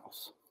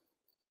McDonald's.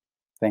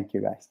 Thank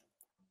you, guys.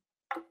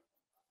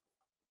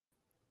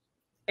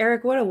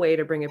 Erick, what a way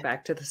to bring it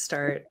back to the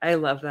start. I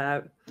love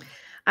that.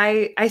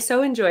 I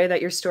so enjoy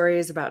that your story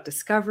is about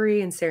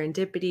discovery and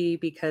serendipity,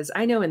 because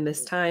I know in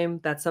this time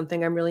that's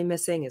something I'm really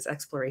missing is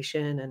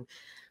exploration and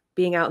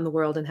being out in the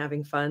world and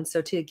having fun.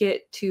 So to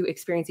get to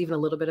experience even a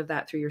little bit of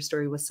that through your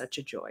story was such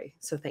a joy.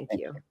 So thank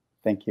you.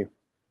 Thank you.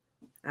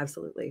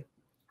 Absolutely.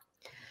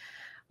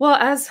 Well,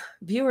 as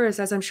viewers,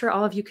 as I'm sure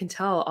all of you can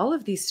tell, all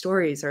of these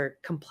stories are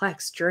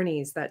complex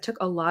journeys that took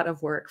a lot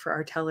of work for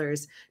our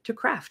tellers to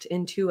craft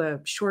into a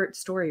short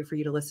story for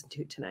you to listen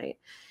to tonight.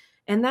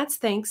 And that's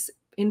thanks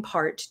in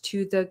part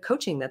to the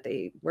coaching that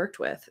they worked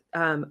with.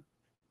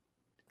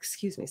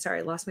 Excuse me, sorry,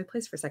 I lost my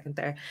place for a second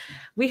there.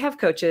 We have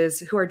coaches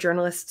who are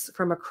journalists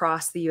from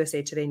across the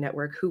USA Today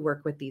network who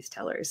work with these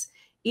tellers.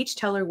 Each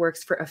teller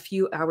works for a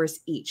few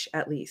hours each,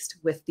 at least,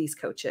 with these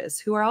coaches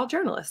who are all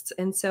journalists.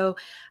 And so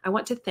I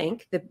want to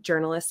thank the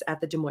journalists at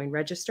the Des Moines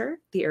Register,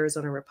 the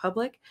Arizona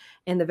Republic,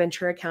 and the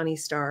Ventura County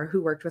Star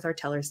who worked with our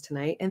tellers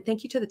tonight. And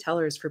thank you to the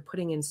tellers for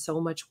putting in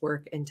so much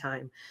work and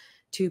time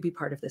to be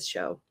part of this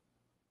show.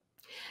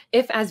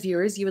 If, as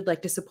viewers, you would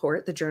like to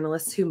support the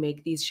journalists who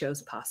make these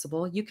shows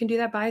possible, you can do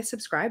that by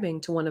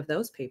subscribing to one of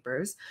those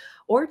papers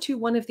or to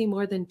one of the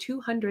more than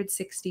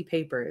 260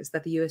 papers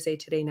that the USA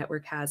Today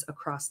Network has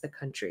across the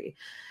country.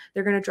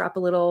 They're going to drop a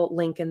little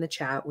link in the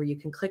chat where you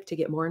can click to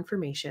get more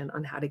information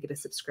on how to get a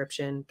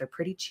subscription. They're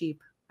pretty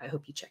cheap. I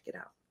hope you check it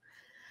out.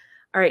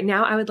 All right,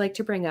 now I would like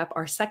to bring up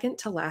our second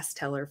to last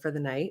teller for the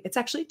night. It's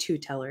actually two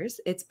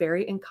tellers. It's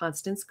Barry and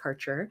Constance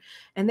Karcher,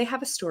 and they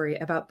have a story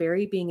about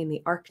Barry being in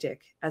the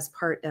Arctic as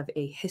part of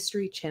a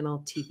History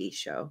Channel TV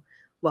show.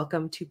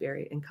 Welcome to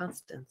Barry and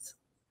Constance.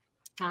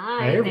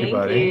 Hi,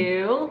 everybody. Thank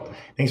you.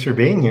 Thanks for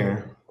being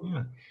here.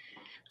 Yeah.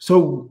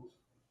 So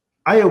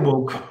I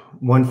awoke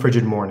one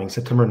frigid morning,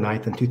 September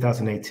 9th in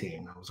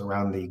 2018. I was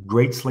around the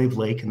Great Slave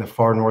Lake in the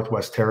far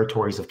northwest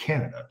territories of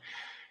Canada.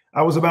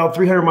 I was about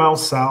 300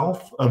 miles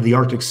south of the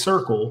Arctic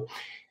Circle,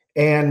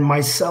 and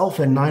myself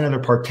and 9 other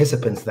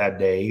participants that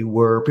day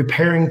were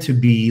preparing to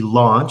be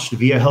launched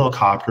via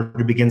helicopter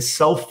to begin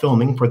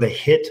self-filming for the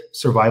hit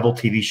survival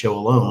TV show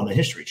Alone on the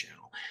History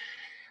Channel.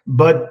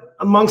 But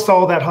amongst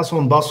all that hustle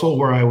and bustle,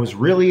 where I was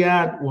really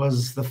at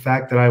was the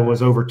fact that I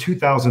was over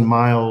 2,000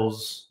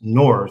 miles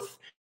north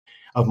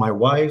of my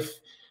wife,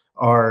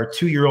 our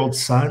 2-year-old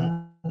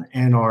son,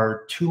 and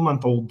our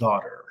 2-month-old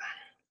daughter.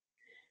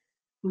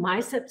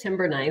 My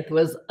September 9th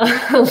was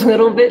a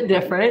little bit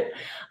different.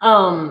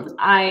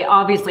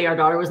 Obviously our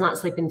daughter was not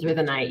sleeping through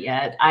the night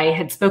yet. I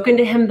had spoken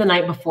to him the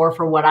night before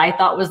for what I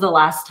thought was the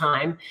last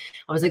time.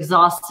 I was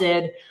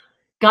exhausted,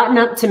 gotten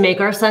up to make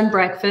our son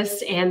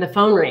breakfast, and the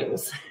phone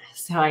rings.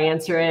 So I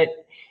answer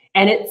it,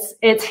 and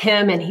it's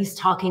him, and he's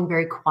talking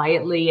very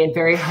quietly and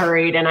very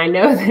hurried. And I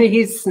know that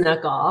he's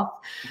snuck off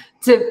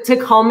to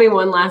call me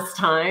one last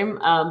time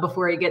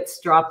before he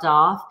gets dropped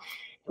off.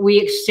 We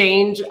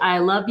exchange I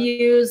love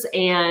yous,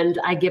 and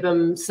I give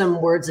him some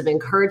words of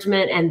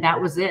encouragement, and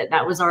that was it.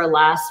 That was our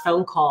last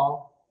phone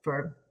call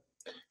for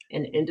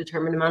an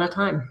indeterminate amount of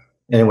time.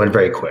 And it went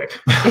very quick.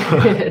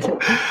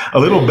 A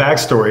little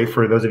backstory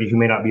for those of you who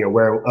may not be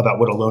aware about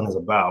what Alone is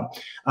about.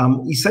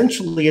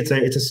 Essentially, it's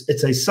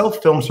a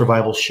self-film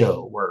survival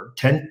show where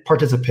 10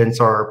 participants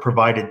are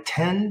provided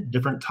 10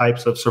 different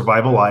types of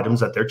survival items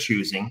that they're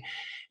choosing,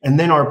 and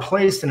then are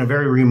placed in a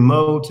very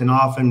remote and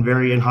often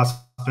very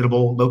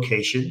inhospitable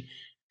location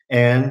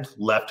and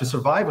left to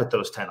survive with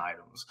those 10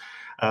 items.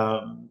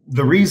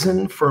 The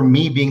reason for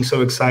me being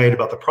so excited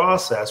about the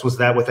process was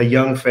that with a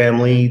young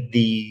family,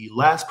 the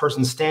last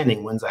person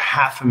standing wins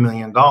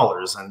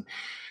 $500,000, and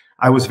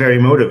I was very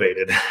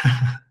motivated.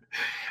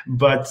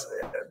 But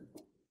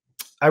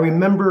I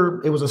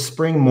remember it was a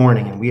spring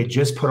morning, and we had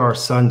just put our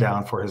son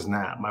down for his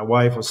nap. My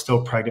wife was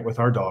still pregnant with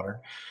our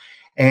daughter.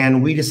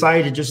 And we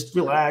decided to just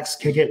relax,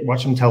 kick it,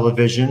 watch some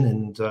television.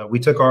 And we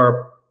took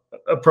our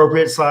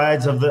appropriate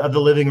sides of the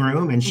living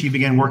room, and she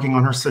began working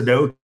on her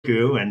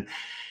Sudoku. And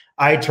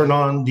I turned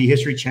on the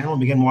History Channel and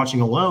began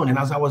watching Alone. And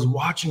as I was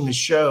watching the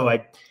show,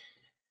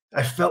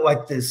 I felt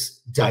like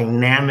this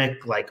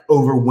dynamic, like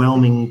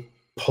overwhelming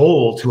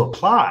pull to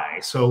apply.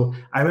 So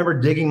I remember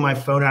digging my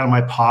phone out of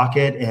my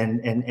pocket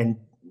and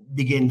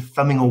begin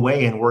thumbing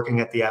away and working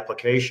at the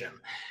application.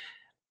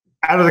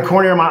 Out of the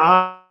corner of my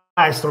eye,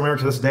 I still remember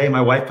to this day,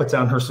 my wife puts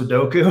down her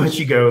Sudoku and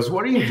she goes,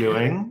 "What are you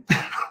doing?"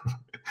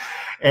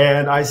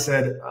 And I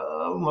said,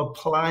 "I'm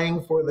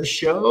applying for the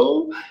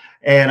show."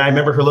 And I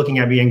remember her looking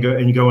at me and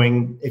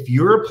going, "If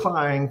you're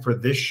applying for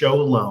this show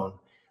alone,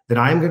 then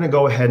I'm going to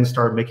go ahead and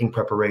start making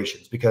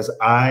preparations because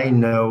I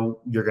know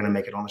you're going to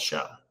make it on the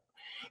show."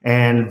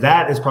 And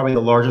that is probably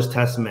the largest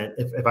testament,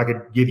 if I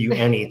could give you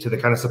any, to the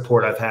kind of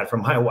support I've had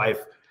from my wife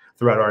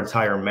throughout our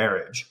entire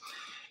marriage.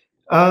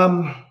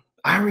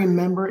 I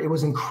remember it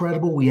was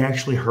incredible. We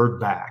actually heard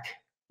back,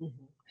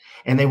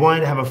 and they wanted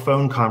to have a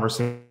phone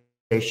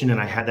conversation, and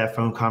I had that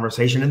phone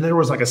conversation, and there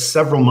was like a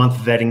several-month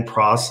vetting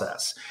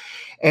process.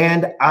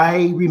 And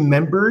I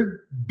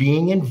remember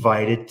being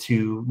invited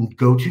to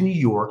go to New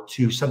York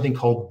to something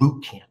called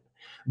boot camp.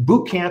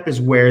 Boot camp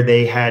is where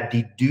they had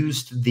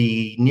deduced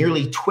the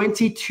nearly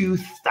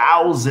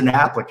 22,000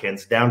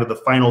 applicants down to the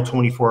final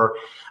 24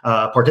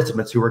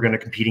 participants who were going to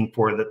competing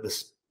for the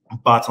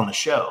spots on the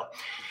show.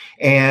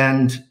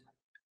 And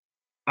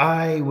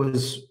I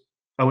was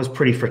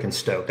pretty freaking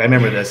stoked. I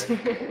remember this.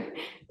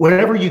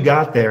 Whenever you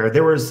got there,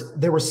 there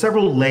were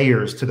several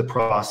layers to the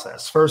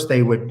process. First,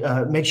 they would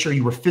make sure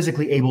you were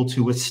physically able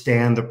to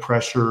withstand the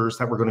pressures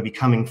that were going to be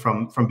coming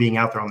from being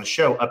out there on the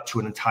show up to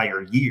an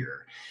entire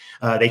year.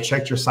 They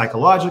checked your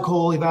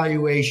psychological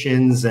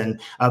evaluations,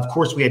 and of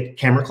course, we had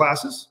camera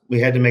classes.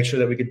 We had to make sure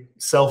that we could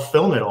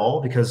self-film it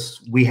all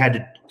because we had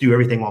to do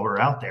everything while we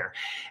were out there.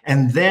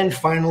 And then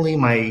finally,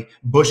 my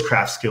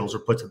bushcraft skills were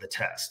put to the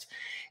test.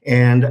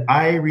 And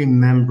I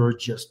remember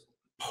just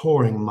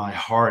pouring my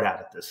heart out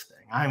at this thing.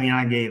 I mean,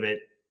 I gave it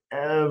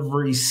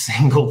every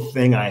single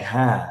thing I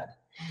had.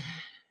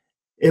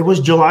 It was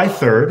July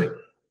 3rd,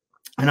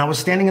 and I was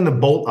standing in the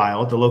bolt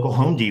aisle at the local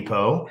Home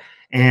Depot,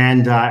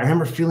 and I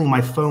remember feeling my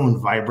phone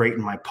vibrate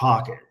in my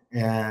pocket.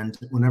 And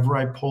whenever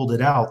I pulled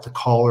it out, the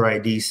caller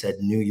ID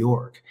said New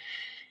York.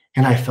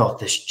 And I felt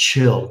this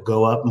chill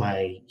go up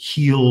my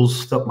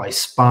heels, up my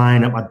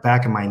spine, up my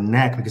back and my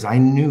neck, because I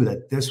knew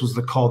that this was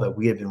the call that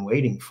we had been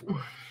waiting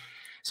for.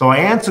 So I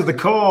answered the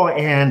call,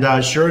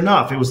 and sure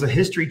enough, it was the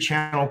History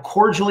Channel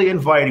cordially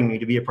inviting me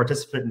to be a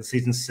participant in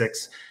season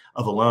 6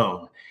 of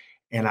Alone.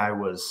 And I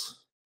was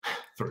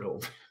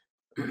thrilled.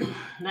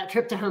 That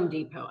trip to Home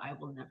Depot, I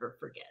will never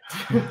forget.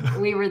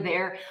 We were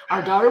there.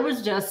 Our daughter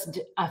was just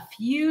a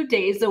few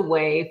days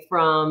away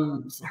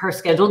from her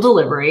scheduled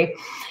delivery.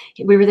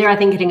 We were there, I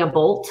think, getting a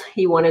bolt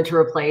he wanted to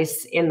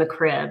replace in the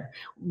crib.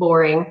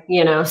 Boring,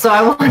 you know. So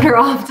I wander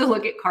off to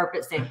look at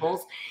carpet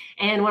samples.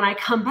 And when I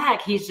come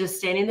back, he's just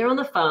standing there on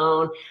the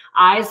phone,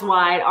 eyes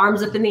wide,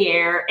 arms up in the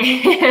air.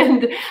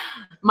 And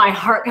my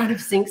heart kind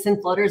of sinks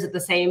and flutters at the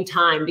same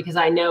time, because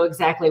I know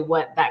exactly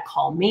what that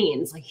call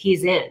means. Like,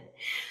 he's in.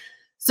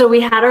 So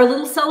we had our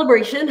little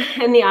celebration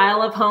in the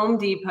aisle of Home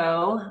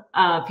Depot.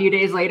 A few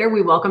days later,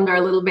 we welcomed our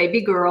little baby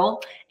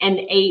girl, and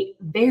 8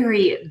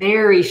 very,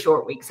 very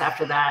short weeks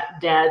after that,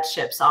 Dad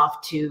ships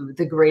off to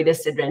the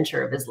greatest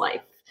adventure of his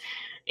life.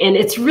 And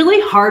it's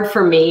really hard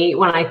for me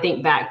when I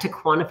think back to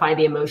quantify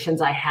the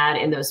emotions I had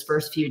in those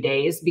first few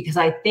days, because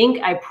I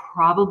think I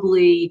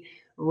probably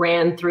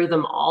ran through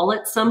them all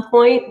at some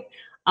point.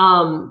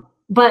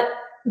 But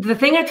the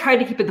thing I tried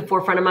to keep at the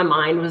forefront of my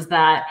mind was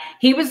that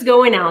he was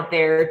going out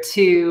there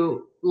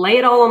to lay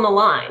it all on the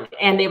line,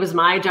 and it was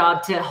my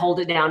job to hold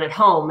it down at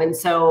home. And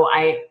so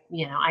I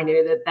knew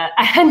that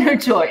I had no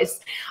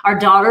choice. Our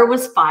daughter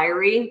was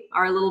fiery,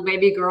 our little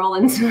baby girl.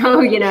 And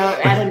so,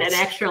 added an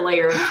extra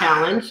layer of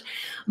challenge,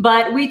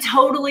 but we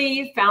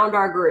totally found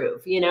our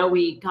groove.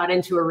 We got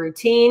into a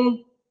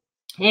routine,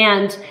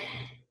 and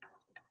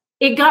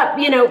it got,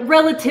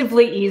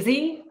 relatively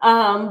easy.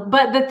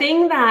 But the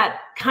thing that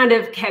kind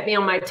of kept me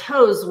on my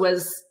toes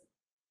was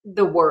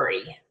the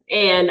worry.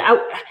 And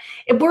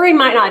worry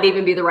might not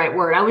even be the right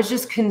word. I was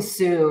just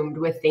consumed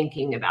with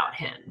thinking about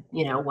him.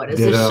 What is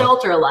his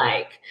shelter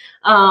like?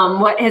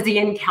 What has he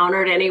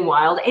encountered? Any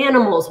wild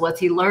animals? What's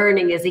he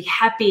learning? Is he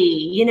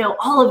happy?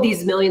 All of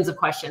these millions of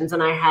questions.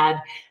 And I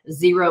had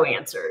 0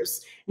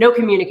 answers, no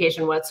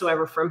communication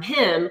whatsoever from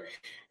him.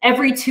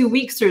 Every 2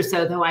 weeks or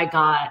so, though, I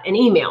got an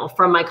email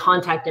from my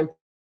contact in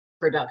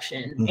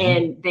production,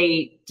 and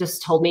they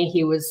just told me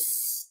he was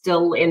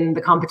still in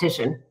the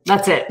competition.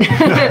 That's it.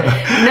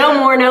 No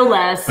more, no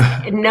less.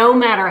 No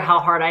matter how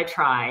hard I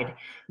tried,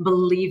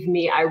 believe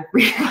me, I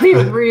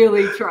really,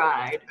 really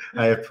tried.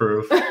 I have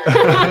proof.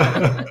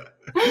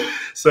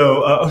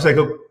 So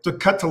to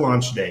cut to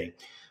launch day.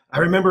 I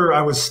remember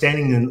I was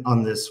standing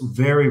on this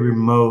very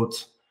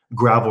remote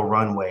gravel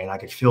runway, and I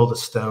could feel the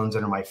stones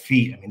under my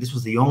feet. I mean, this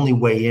was the only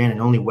way in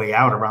and only way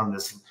out around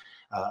this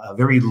a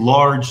very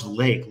large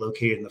lake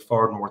located in the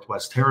far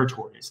Northwest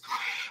Territories.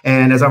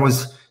 And as I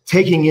was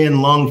taking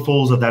in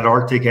lungfuls of that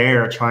Arctic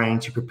air, trying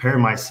to prepare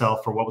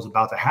myself for what was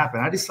about to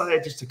happen, I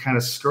decided just to kind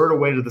of skirt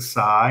away to the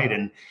side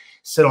and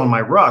sit on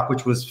my ruck,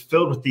 which was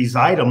filled with these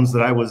items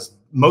that I was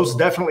most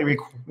definitely,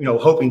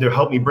 hoping to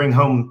help me bring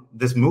home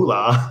this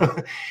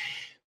moolah.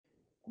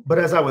 But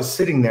as I was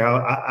sitting there,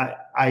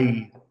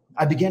 I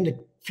began to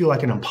feel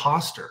like an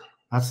imposter.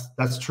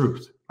 That's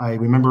truth. I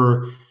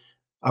remember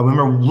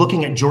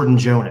looking at Jordan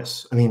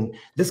Jonas. I mean,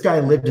 this guy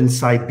lived in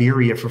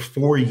Siberia for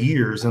 4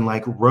 years and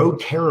rode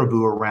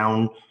caribou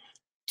around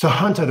to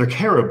hunt other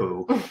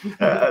caribou.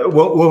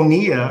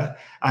 Wonia,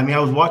 I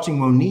was watching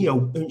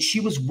Wonia, and she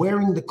was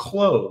wearing the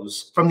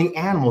clothes from the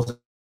animals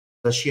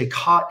that she had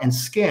caught and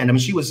skinned.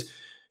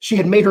 She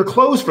had made her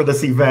clothes for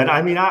this event.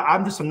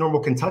 I'm just a normal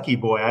Kentucky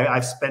boy.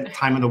 I've spent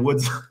time in the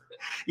woods.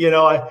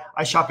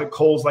 I shop at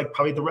Kohl's like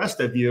probably the rest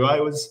of you.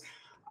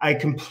 I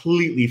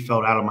completely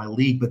felt out of my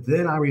league. But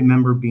then I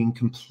remember being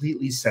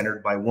completely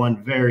centered by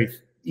one very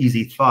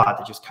easy thought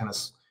that just kind of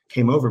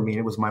came over me, and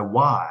it was my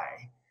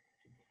why.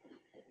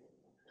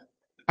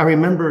 I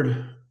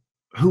remembered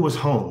who was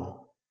home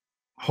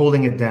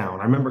holding it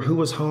down. I remember who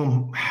was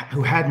home,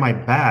 who had my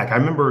back. I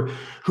remember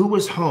who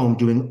was home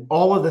doing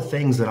all of the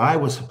things that I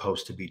was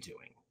supposed to be doing.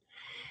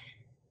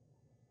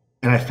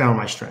 And I found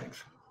my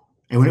strength.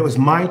 And when it was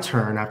my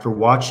turn, after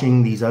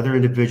watching these other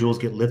individuals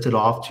get lifted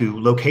off to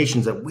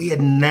locations that we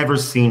had never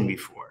seen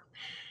before,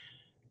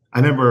 I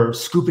remember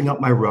scooping up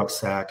my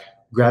rucksack,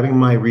 grabbing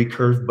my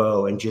recurved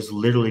bow, and just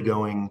literally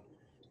going,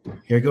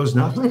 here goes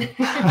nothing.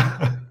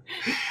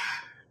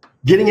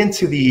 Getting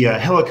into the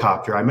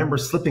helicopter, I remember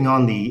slipping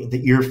on the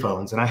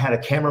earphones, and I had a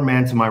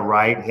cameraman to my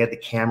right, and he had the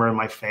camera in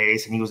my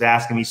face, and he was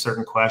asking me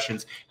certain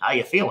questions. How are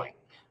you feeling?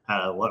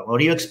 What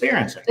are you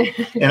experiencing?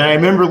 And I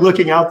remember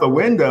looking out the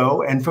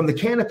window, and from the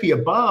canopy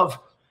above,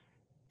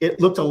 it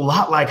looked a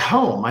lot like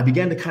home. I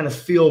began to kind of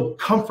feel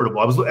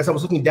comfortable. As I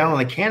was looking down on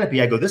the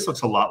canopy, I go, this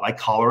looks a lot like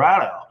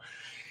Colorado.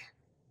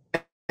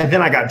 And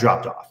then I got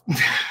dropped off.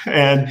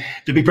 And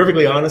to be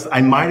perfectly honest,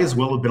 I might as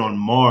well have been on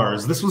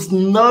Mars. This was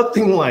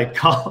nothing like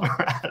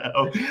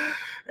Colorado.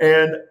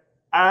 And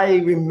I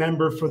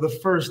remember for the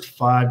first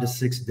 5 to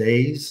 6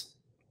 days,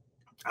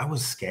 I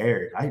was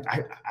scared.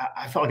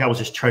 I felt like I was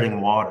just treading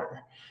water.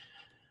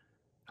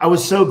 I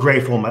was so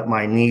grateful that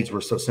my needs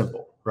were so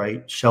simple.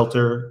 right?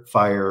 Shelter,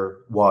 fire,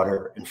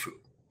 water, and food.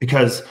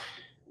 Because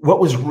what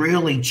was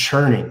really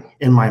churning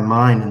in my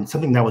mind and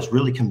something that was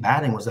really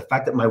combating was the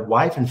fact that my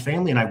wife and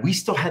family and I, we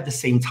still had the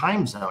same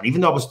time zone.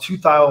 Even though I was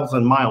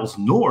 2,000 miles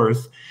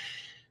north,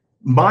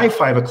 my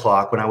 5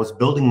 o'clock, when I was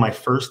building my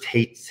first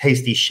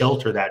hasty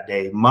shelter that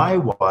day, my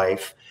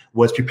wife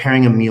was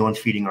preparing a meal and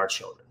feeding our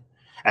children.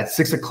 At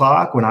 6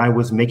 o'clock, when I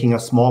was making a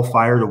small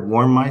fire to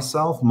warm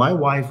myself, my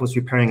wife was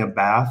preparing a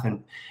bath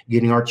and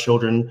getting our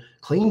children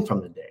clean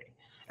from the day.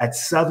 At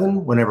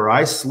 7, whenever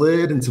I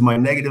slid into my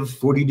negative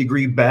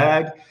 40-degree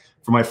bag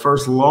for my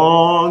first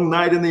long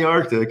night in the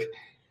Arctic,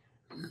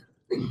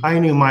 I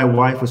knew my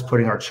wife was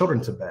putting our children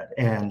to bed,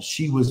 and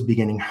she was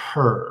beginning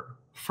her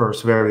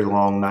first very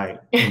long night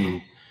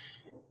in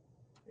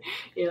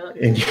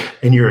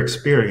your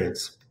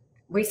experience.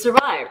 We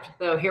survived,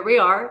 though. Here we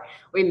are.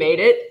 We made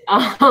it.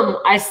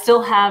 I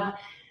still have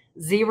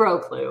zero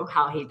clue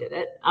how he did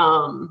it.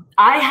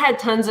 I had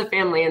tons of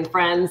family and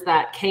friends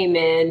that came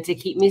in to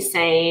keep me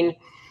sane,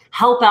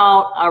 help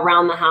out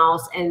around the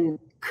house, and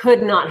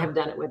could not have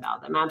done it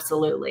without them.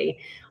 Absolutely.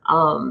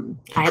 I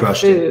had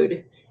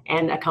food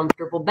and a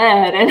comfortable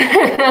bed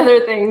and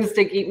other things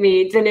to keep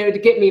me, to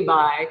get me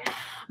by.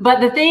 But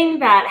the thing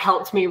that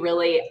helped me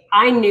really,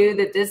 I knew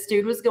that this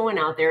dude was going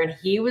out there and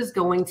he was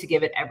going to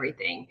give it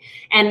everything.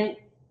 And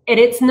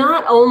it's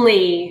not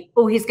only,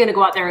 oh, he's going to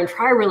go out there and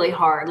try really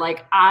hard.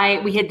 Like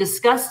we had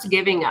discussed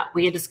giving up.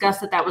 We had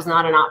discussed that was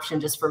not an option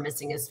just for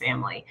missing his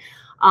family.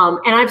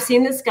 And I've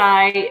seen this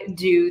guy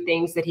do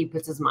things that he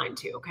puts his mind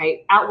to,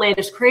 okay?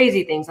 Outlandish,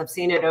 crazy things. I've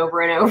seen it over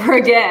and over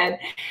again.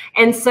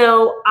 And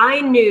so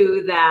I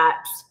knew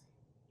that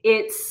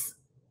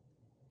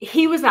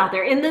he was out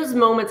there in those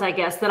moments, I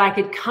guess, that I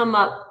could come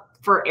up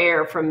for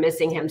air from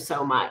missing him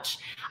so much.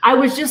 I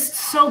was just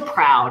so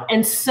proud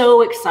and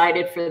so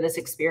excited for this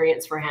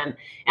experience for him.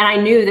 And I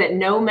knew that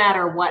no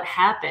matter what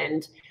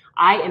happened,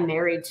 I am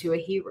married to a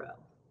hero.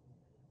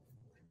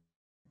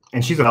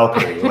 And she's a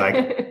Valkyrie.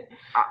 Like,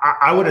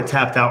 I would have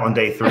tapped out on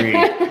day 3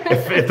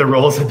 if the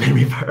roles had been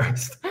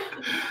reversed.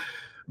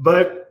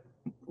 But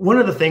one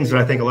of the things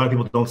that I think a lot of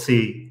people don't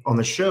see on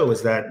the show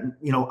is that,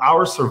 you know,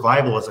 our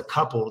survival as a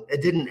couple,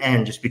 it didn't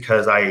end just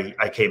because I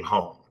came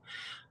home.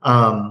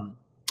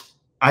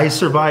 I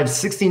survived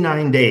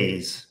 69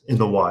 days in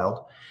the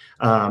wild,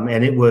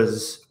 and it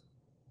was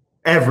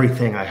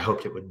everything I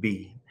hoped it would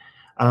be.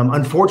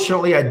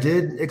 Unfortunately, I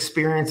did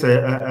experience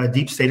a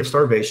deep state of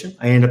starvation.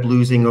 I ended up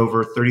losing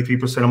over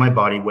 33% of my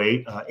body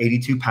weight,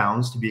 82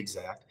 pounds to be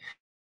exact.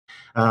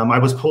 I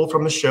was pulled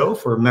from the show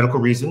for medical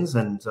reasons,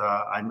 and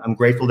I'm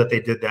grateful that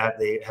they did that.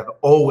 They have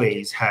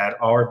always had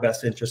our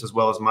best interests as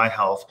well as my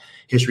health.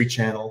 History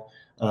Channel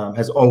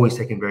has always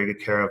taken very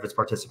good care of its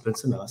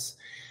participants and us.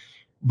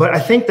 But I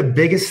think the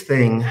biggest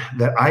thing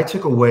that I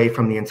took away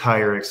from the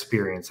entire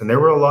experience, and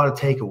there were a lot of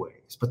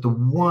takeaways, but the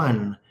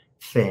one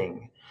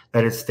thing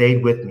that has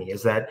stayed with me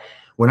is that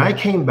when I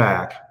came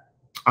back,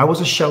 I was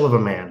a shell of a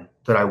man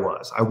that I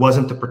was. I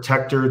wasn't the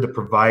protector, the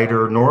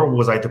provider, nor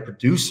was I the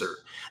producer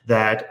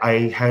that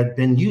I had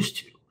been used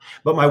to.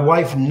 But my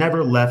wife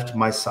never left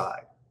my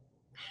side.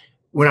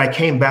 When I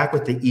came back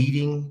with the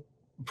eating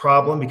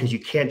problem, because you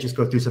can't just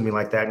go through something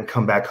like that and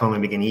come back home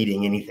and begin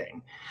eating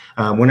anything.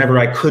 Whenever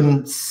I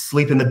couldn't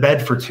sleep in the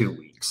bed for 2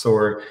 weeks,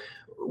 or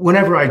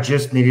whenever I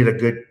just needed a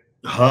good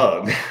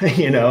hug,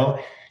 you know,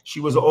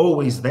 she was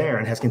always there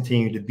and has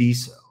continued to be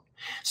so.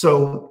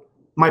 So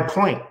my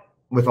point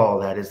with all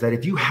of that is that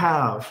if you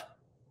have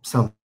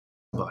somebody,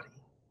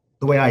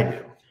 the way I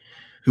do,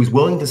 who's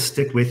willing to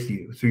stick with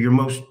you through your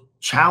most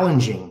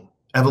challenging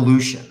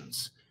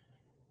evolutions,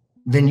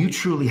 then you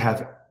truly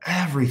have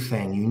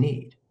everything you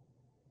need.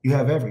 You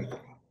have everything.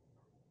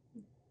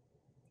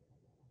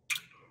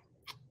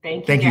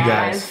 Thank you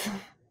guys.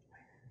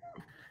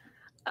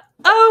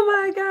 Oh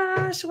my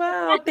gosh.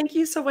 Wow. Thank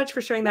you so much for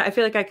sharing that. I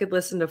feel like I could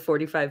listen to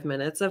 45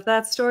 minutes of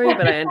that story,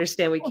 but I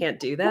understand we can't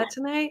do that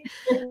tonight.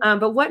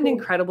 But what an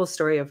incredible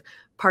story of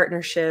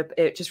partnership.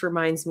 It just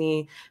reminds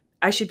me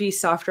I should be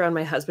softer on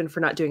my husband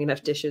for not doing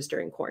enough dishes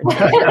during quarantine.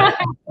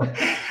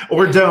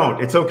 Or don't.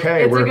 It's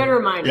okay. It's a good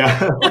reminder.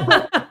 Yeah.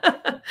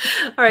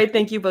 All right.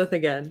 Thank you both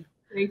again.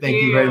 Thank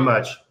you very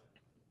much.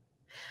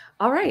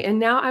 All right. And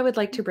now I would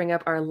like to bring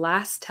up our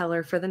last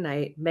teller for the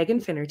night,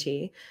 Megan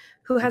Finnerty,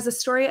 who has a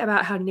story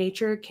about how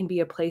nature can be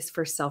a place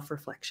for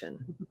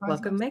self-reflection.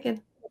 Welcome,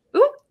 Megan.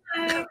 Ooh.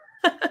 Hi.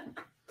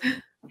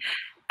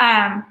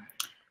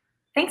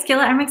 Thanks,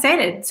 Kayla. I'm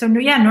excited. So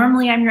yeah,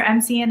 normally I'm your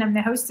MC and I'm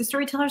the host of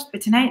Storytellers,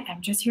 but tonight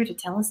I'm just here to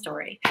tell a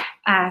story.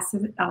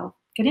 So I'll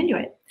get into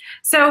it.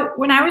 So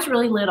when I was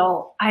really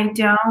little, I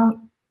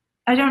don't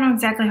know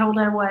exactly how old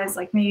I was,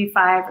 like maybe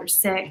 5 or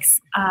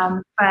 6,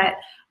 but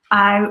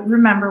I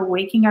remember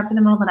waking up in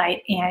the middle of the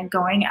night and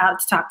going out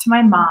to talk to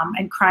my mom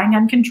and crying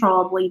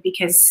uncontrollably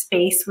because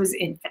space was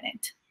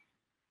infinite.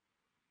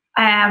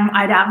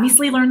 I'd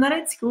obviously learned that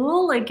at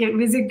school, like it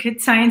was a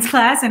good science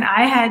class, and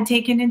I had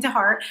taken into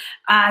heart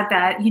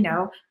that, you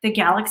know, the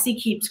galaxy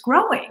keeps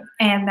growing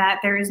and that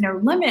there is no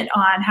limit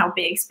on how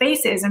big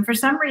space is. And for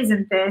some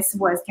reason, this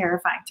was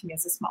terrifying to me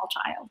as a small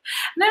child.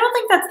 And I don't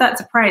think that's that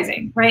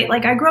surprising, right?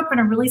 Like I grew up in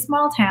a really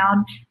small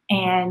town,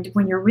 and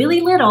when you're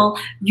really little,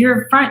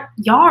 your front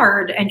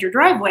yard and your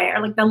driveway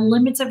are like the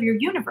limits of your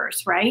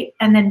universe, right?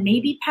 And then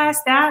maybe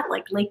past that,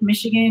 like Lake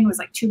Michigan was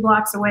like 2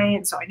 blocks away,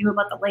 and so I knew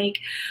about the lake.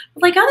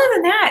 But like other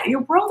than that,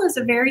 your world as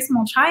a very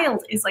small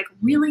child is like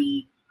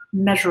really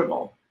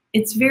measurable.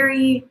 It's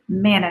very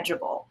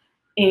manageable.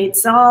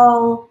 It's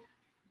all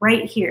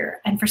right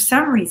here. And for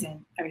some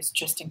reason, I was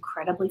just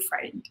incredibly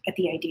frightened at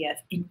the idea of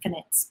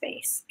infinite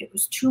space. It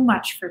was too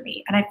much for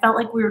me. And I felt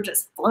like we were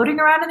just floating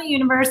around in the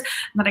universe, and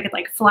that I could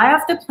like fly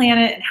off the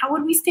planet, and how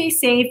would we stay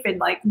safe, and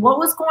like what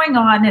was going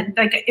on. And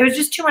like, it was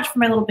just too much for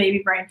my little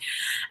baby brain.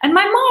 And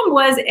my mom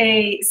was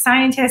a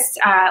scientist,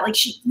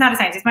 not a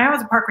scientist, my mom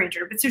was a park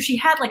ranger, but so she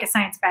had like a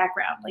science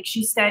background. Like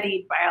she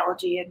studied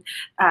biology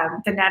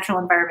and the natural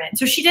environment.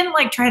 So she didn't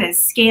like try to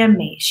scam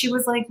me. She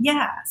was like,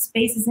 yeah,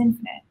 space is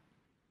infinite.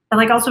 But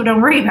like, also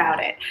don't worry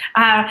about it.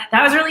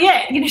 That was really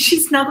it. You know, she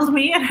snuggled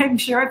me, and I'm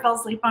sure I fell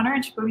asleep on her,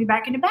 and she put me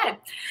back into bed.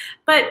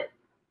 But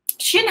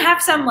she didn't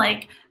have some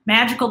like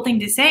magical thing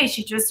to say.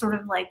 She just sort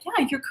of like,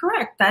 yeah, you're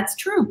correct. That's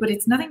true. But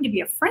it's nothing to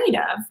be afraid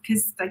of,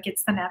 because like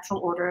it's the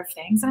natural order of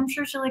things. And I'm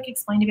sure she like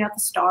explained about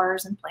the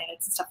stars and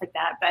planets and stuff like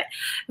that. But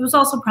it was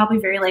also probably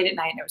very late at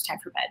night, and it was time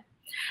for bed.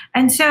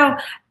 And so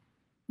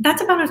that's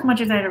about as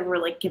much as I'd ever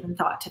really given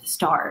thought to the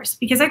stars,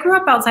 because I grew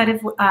up outside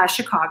of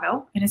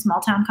Chicago in a small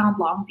town called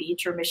Long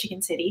Beach, or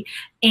Michigan City.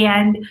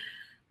 And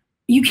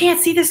you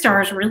can't see the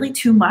stars really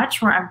too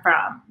much where I'm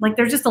from. Like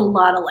there's just a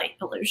lot of light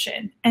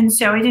pollution. And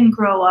so I didn't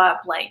grow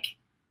up like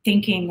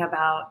thinking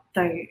about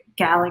the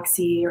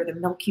galaxy or the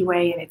Milky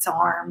Way and its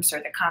arms or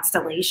the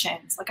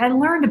constellations. Like I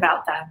learned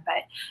about them,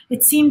 but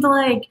it seemed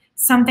like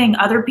something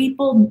other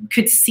people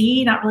could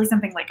see, not really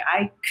something like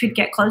I could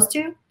get close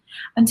to.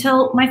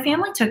 Until my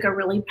family took a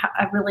really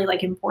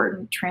like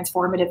important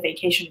transformative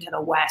vacation to the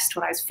West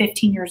when I was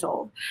 15 years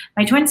old.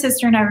 My twin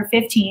sister and I were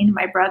 15.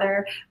 My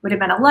brother would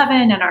have been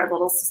 11, and our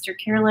little sister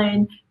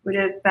Caroline would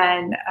have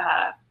been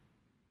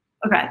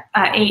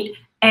 8.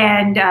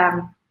 And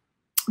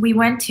we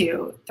went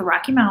to the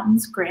Rocky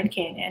Mountains, Grand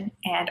Canyon,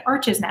 and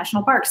Arches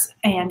National Parks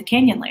and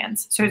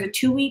Canyonlands. So it was a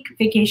 2-week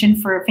vacation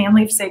for a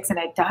family of 6 in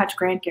a Dodge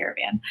Grand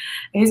Caravan.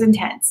 It was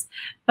intense.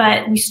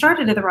 But we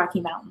started at the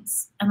Rocky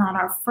Mountains. And on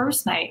our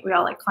first night, we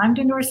all like climbed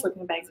into our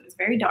sleeping bags. It was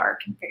very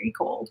dark and very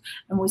cold.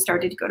 And we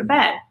started to go to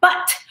bed.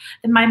 But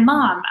then my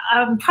mom,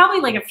 probably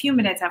like a few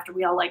minutes after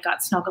we all like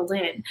got snuggled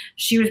in,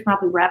 she was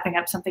probably wrapping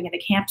up something in the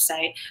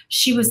campsite.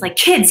 She was like,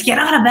 kids, get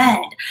out of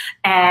bed.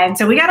 And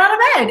so we got out of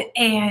bed,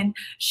 and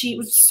she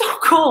was so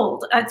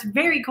cold. It's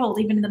very cold,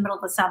 even in the middle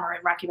of the summer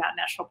in Rocky Mountain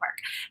National Park.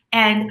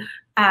 And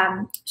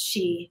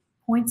she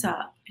points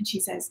up and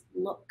she says,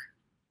 look.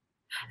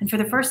 And for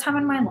the first time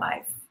in my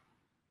life,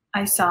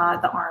 I saw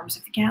the arms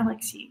of the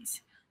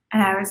galaxies.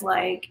 And I was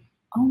like,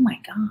 oh my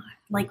God,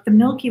 like the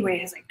Milky Way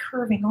has like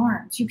curving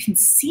arms. You can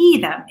see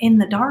them in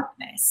the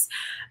darkness.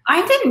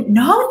 I didn't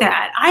know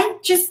that. I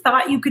just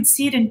thought you could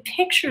see it in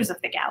pictures of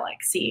the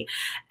galaxy.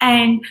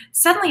 And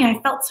suddenly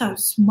I felt so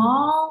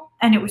small,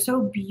 and it was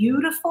so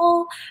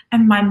beautiful.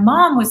 And my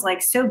mom was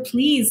like so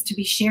pleased to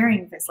be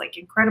sharing this like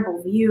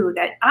incredible view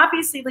that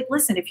obviously, like,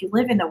 listen, if you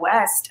live in the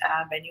West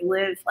and you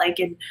live like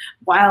in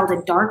wild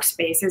and dark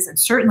spaces, and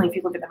certainly if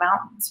you live in the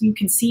mountains, you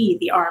can see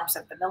the arms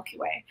of the Milky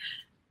Way.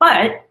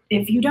 But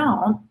if you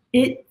don't,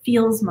 it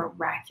feels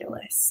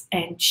miraculous.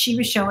 And she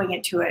was showing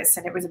it to us,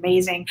 and it was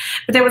amazing.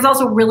 But it was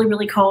also really,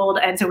 really cold.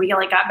 And so we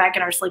like got back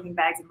in our sleeping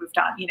bags and moved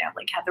on, you know,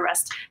 like had the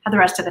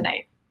rest of the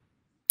night.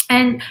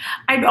 And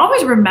I'd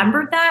always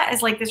remembered that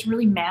as like this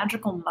really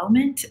magical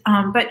moment.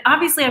 But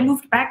obviously I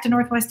moved back to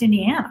Northwest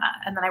Indiana,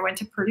 and then I went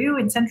to Purdue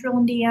in Central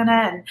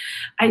Indiana, and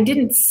I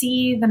didn't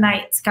see the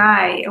night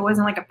sky. It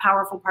wasn't like a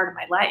powerful part of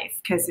my life,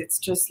 because it's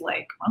just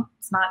like, well,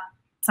 it's not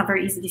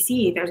very easy to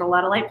see. There's a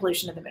lot of light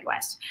pollution in the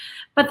Midwest.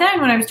 But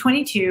then when I was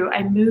 22,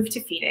 I moved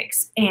to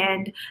Phoenix.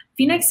 And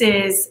Phoenix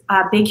is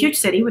a big, huge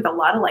city with a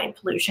lot of light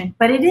pollution,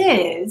 but it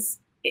is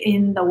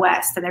in the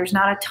West, and there's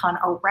not a ton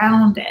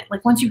around it.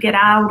 Like once you get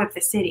out of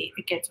the city,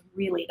 it gets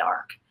really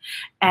dark.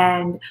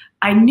 And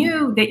I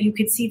knew that you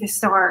could see the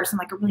stars in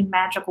like a really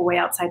magical way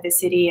outside the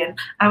city. And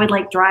I would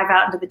like drive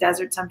out into the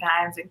desert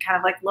sometimes and kind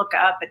of like look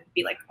up and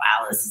be like,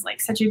 wow, this is like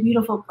such a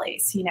beautiful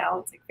place. You know,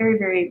 it's like very,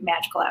 very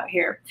magical out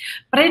here.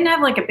 But I didn't have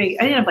like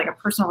a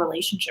personal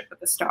relationship with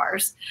the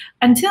stars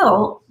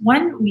until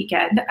one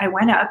weekend I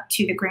went up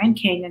to the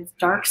Grand Canyon's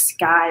dark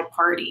sky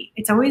party.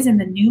 It's always in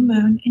the new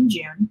moon in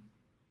June.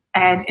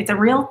 And it's a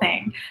real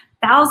thing.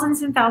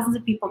 Thousands and thousands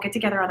of people get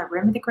together on the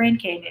rim of the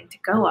Grand Canyon to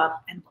go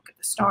up and look at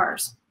the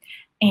stars.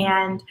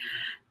 And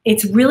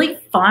it's really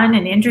fun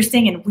and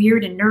interesting and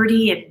weird and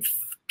nerdy and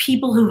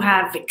people who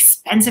have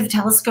expensive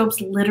telescopes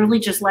literally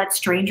just let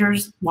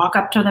strangers walk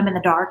up to them in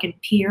the dark and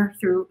peer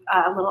through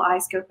a little eye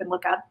scope and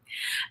look up.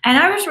 And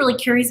I was really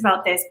curious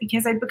about this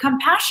because I've become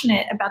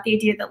passionate about the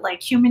idea that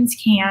like humans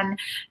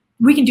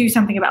we can do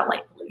something about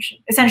light pollution.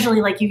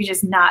 Essentially, like you can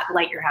just not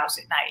light your house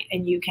at night,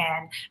 and you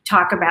can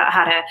talk about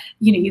how to,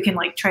 you can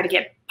like try to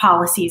get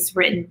policies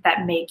written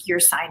that make your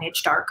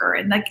signage darker.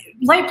 And like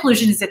light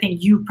pollution is a thing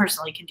you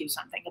personally can do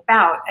something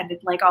about. And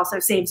it like also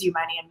saves you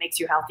money and makes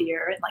you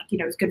healthier and like,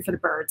 it's good for the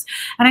birds.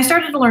 And I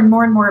started to learn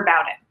more and more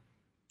about it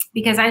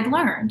because I'd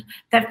learned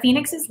that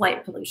Phoenix's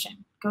light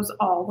pollution goes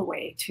all the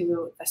way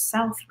to the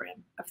south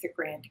rim of the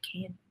Grand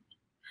Canyon.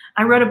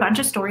 I wrote a bunch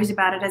of stories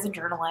about it as a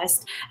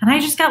journalist, and I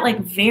just got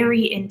like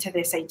very into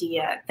this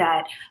idea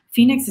that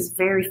Phoenix is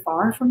very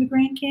far from the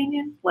Grand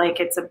Canyon. Like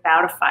it's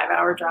about a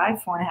 5-hour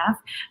drive, 4.5.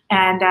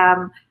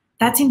 And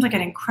that seems like an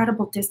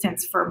incredible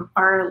distance for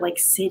our like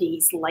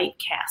city's light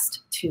cast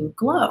to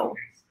glow.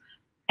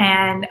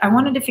 And I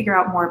wanted to figure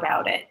out more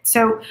about it.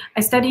 So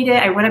I studied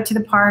it. I went up to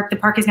the park. The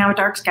park is now a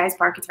dark skies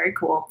park. It's very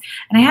cool.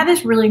 And I had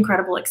this really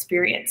incredible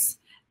experience.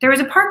 There was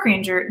a park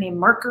ranger named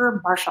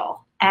Marker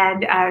Marshall.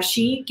 And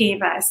she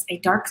gave us a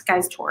dark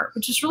skies tour,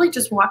 which is really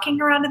just walking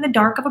around in the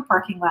dark of a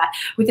parking lot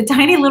with a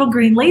tiny little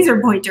green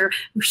laser pointer.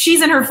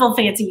 She's in her full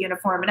fancy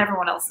uniform and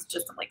everyone else is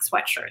just in like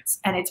sweatshirts.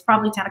 And it's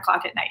probably 10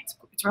 o'clock at night. So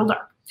it's real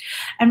dark.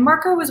 And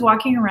Marco was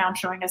walking around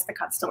showing us the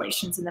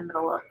constellations in the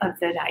middle of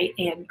the night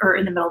or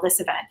in the middle of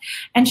this event.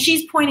 And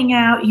she's pointing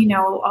out,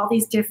 all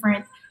these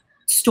different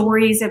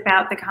stories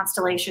about the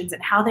constellations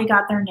and how they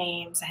got their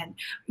names and,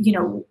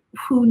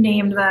 who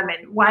named them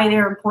and why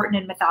they're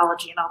important in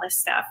mythology and all this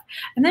stuff.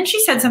 And then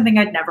she said something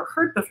I'd never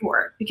heard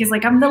before because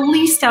like I'm the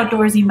least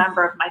outdoorsy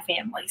member of my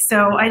family.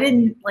 So I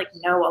didn't like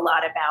know a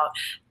lot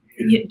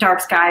about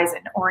dark skies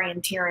and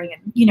orienteering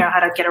and, how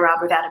to get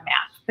around without a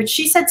map. But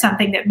she said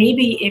something that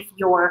maybe if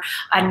you're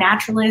a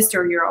naturalist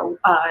or you're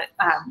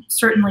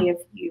certainly if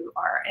you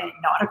are a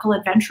nautical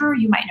adventurer,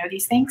 you might know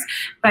these things.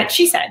 But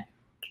she said,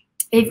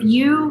 if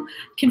you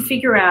can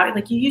figure out,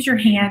 like you use your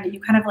hand and you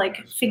kind of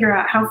like figure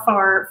out how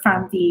far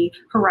from the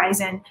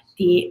horizon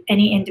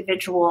any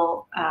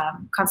individual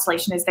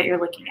constellation is that you're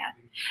looking at.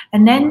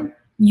 And then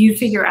you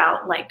figure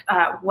out like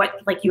what,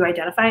 like you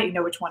identify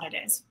it, which one it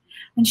is.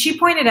 And she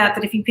pointed out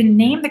that if you can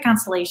name the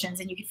constellations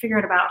and you can figure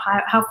out about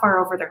how far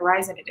over the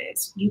horizon it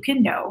is, you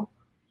can know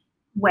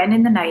when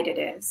in the night it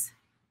is,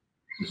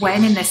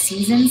 when in the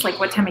seasons, like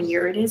what time of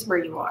year it is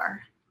where you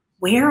are,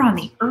 where on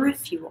the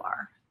earth you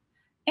are.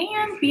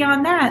 And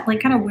beyond that, like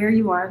kind of where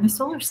you are in the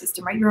solar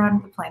system, right? You're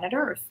on the planet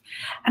Earth.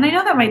 And I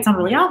know that might sound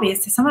really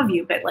obvious to some of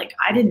you, but like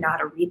I didn't know how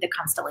to read the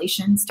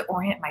constellations to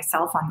orient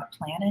myself on the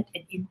planet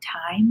and in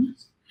time.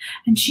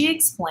 And she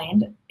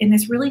explained in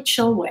this really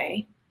chill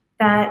way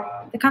that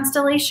the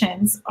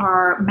constellations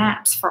are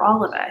maps for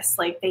all of us.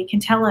 Like they can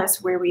tell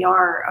us where we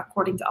are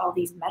according to all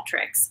these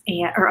metrics,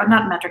 or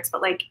not metrics,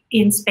 but like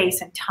in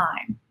space and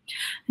time.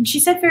 And she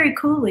said very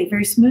coolly,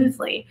 very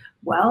smoothly,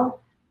 well,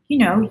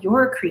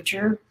 you're a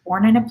creature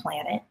born in a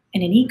planet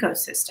in an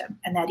ecosystem,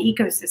 and that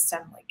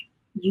ecosystem, like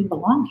you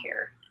belong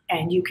here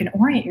and you can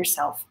orient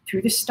yourself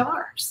through the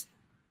stars.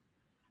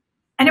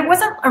 And it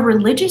wasn't a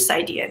religious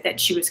idea that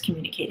she was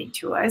communicating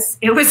to us.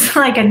 It was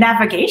like a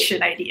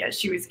navigation idea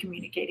she was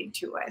communicating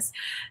to us.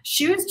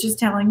 She was just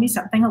telling me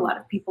something a lot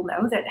of people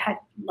know that had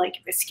like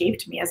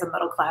escaped me as a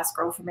middle-class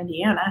girl from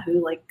Indiana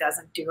who like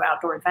doesn't do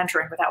outdoor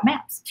adventuring without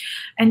maps.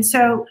 And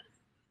so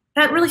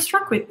that really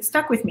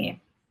stuck with me.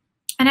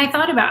 And I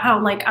thought about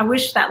how like I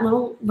wish that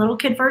little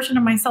kid version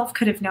of myself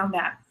could have known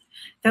that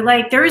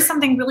like there is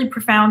something really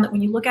profound that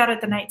when you look out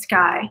at the night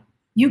sky,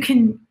 you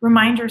can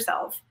remind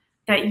yourself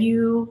that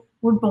you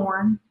were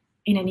born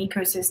in an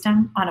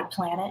ecosystem on a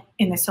planet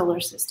in the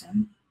solar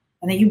system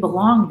and that you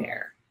belong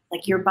there.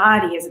 Like your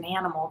body is an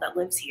animal that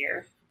lives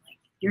here. Like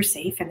you're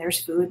safe and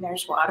there's food and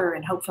there's water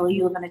and hopefully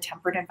you live in a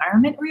temperate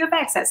environment or you have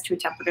access to a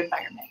temperate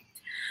environment.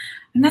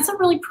 And that's a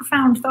really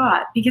profound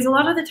thought because a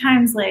lot of the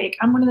times, like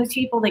I'm one of those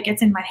people that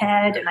gets in my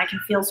head and I can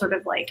feel sort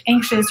of like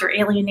anxious or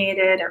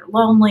alienated or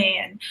lonely.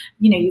 And,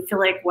 you feel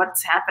like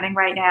what's happening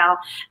right now.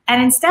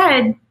 And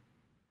instead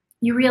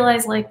you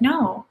realize like,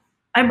 no,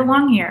 I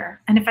belong here.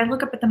 And if I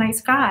look up at the night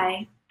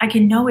sky, I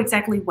can know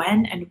exactly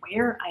when and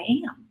where I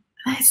am.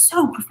 That is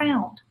so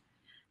profound.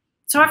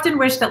 So I often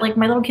wish that like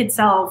my little kid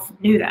self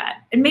knew that.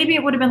 And maybe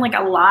it would have been like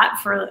a lot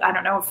for, I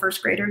don't know, a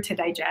first grader to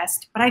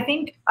digest, but I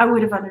think I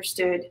would have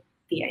understood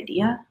the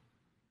idea,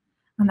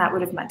 and that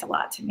would have meant a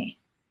lot to me.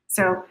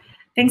 So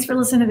thanks for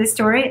listening to this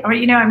story. Or,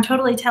 I'm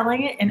totally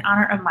telling it in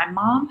honor of my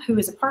mom, who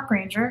is a park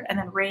ranger and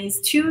then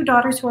raised 2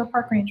 daughters who are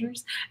park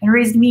rangers and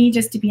raised me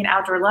just to be an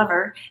outdoor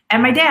lover,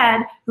 and my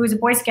dad, who is a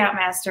Boy Scout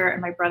master, and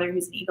my brother,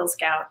 who's an Eagle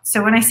Scout.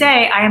 So when I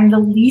say I am the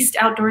least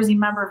outdoorsy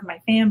member of my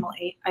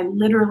family, I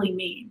literally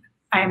mean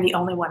I am the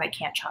only one that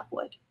can't chop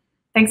wood.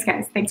 Thanks,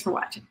 guys. Thanks for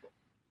watching.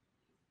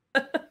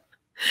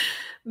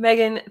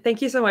 Megan,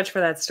 thank you so much for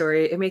that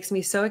story. It makes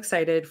me so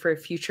excited for a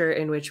future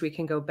in which we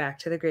can go back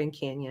to the Grand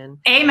Canyon.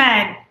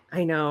 Amen.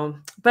 I know.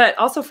 But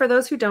also for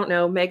those who don't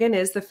know, Megan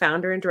is the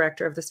founder and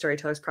director of the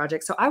Storytellers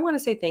Project. So I want to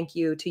say thank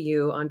you to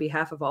you on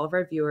behalf of all of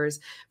our viewers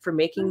for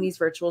making these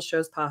virtual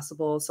shows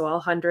possible so all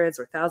hundreds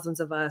or thousands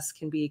of us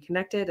can be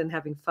connected and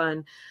having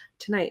fun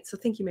tonight. So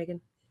thank you, Megan.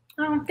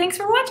 Oh, thanks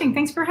for watching.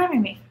 Thanks for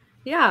having me.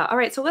 Yeah. All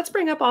right. So let's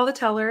bring up all the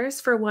tellers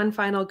for one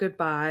final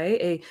goodbye,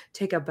 a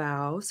take a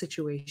bow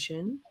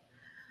situation.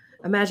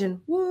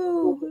 Imagine,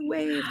 woo,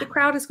 wave. The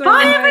crowd is going.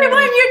 Bye,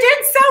 everyone. You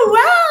did so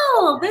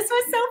well. This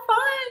was so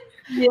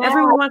fun. Yeah.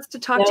 Everyone wants to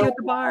talk to you at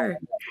the bar.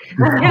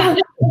 Yeah.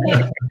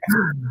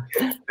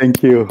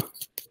 Thank you.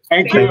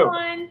 Thank you.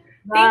 Everyone.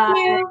 Thank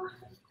you.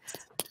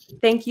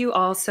 Thank you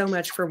all so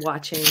much for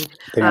watching.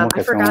 I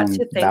forgot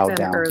to thank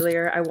them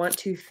earlier. I want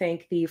to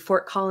thank the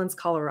Fort Collins,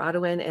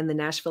 Coloradoan and the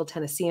Nashville,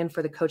 Tennessean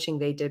for the coaching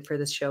they did for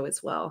this show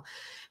as well.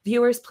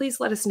 Viewers,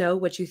 please let us know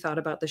what you thought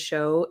about the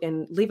show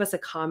and leave us a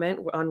comment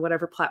on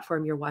whatever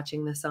platform you're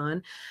watching this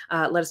on.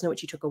 Let us know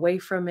what you took away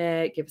from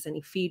it. Give us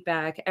any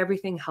feedback.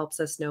 Everything helps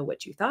us know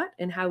what you thought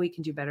and how we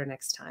can do better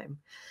next time.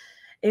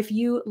 If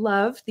you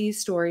love these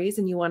stories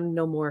and you want to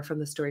know more from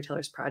the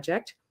Storytellers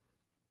Project,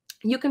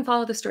 you can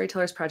follow the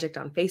Storytellers Project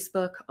on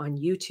Facebook, on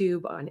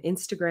YouTube, on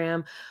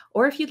Instagram,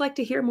 or if you'd like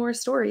to hear more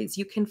stories,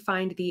 you can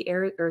find the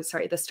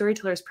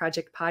Storytellers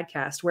Project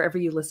podcast wherever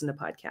you listen to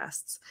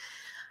podcasts.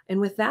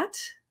 And with that,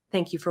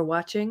 thank you for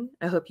watching.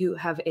 I hope you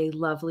have a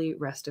lovely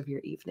rest of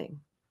your evening.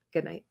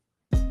 Good night.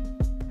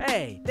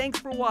 Hey, thanks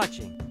for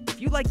watching.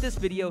 If you like this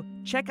video,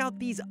 check out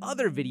these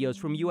other videos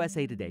from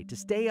USA Today to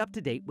stay up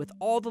to date with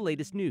all the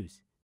latest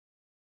news.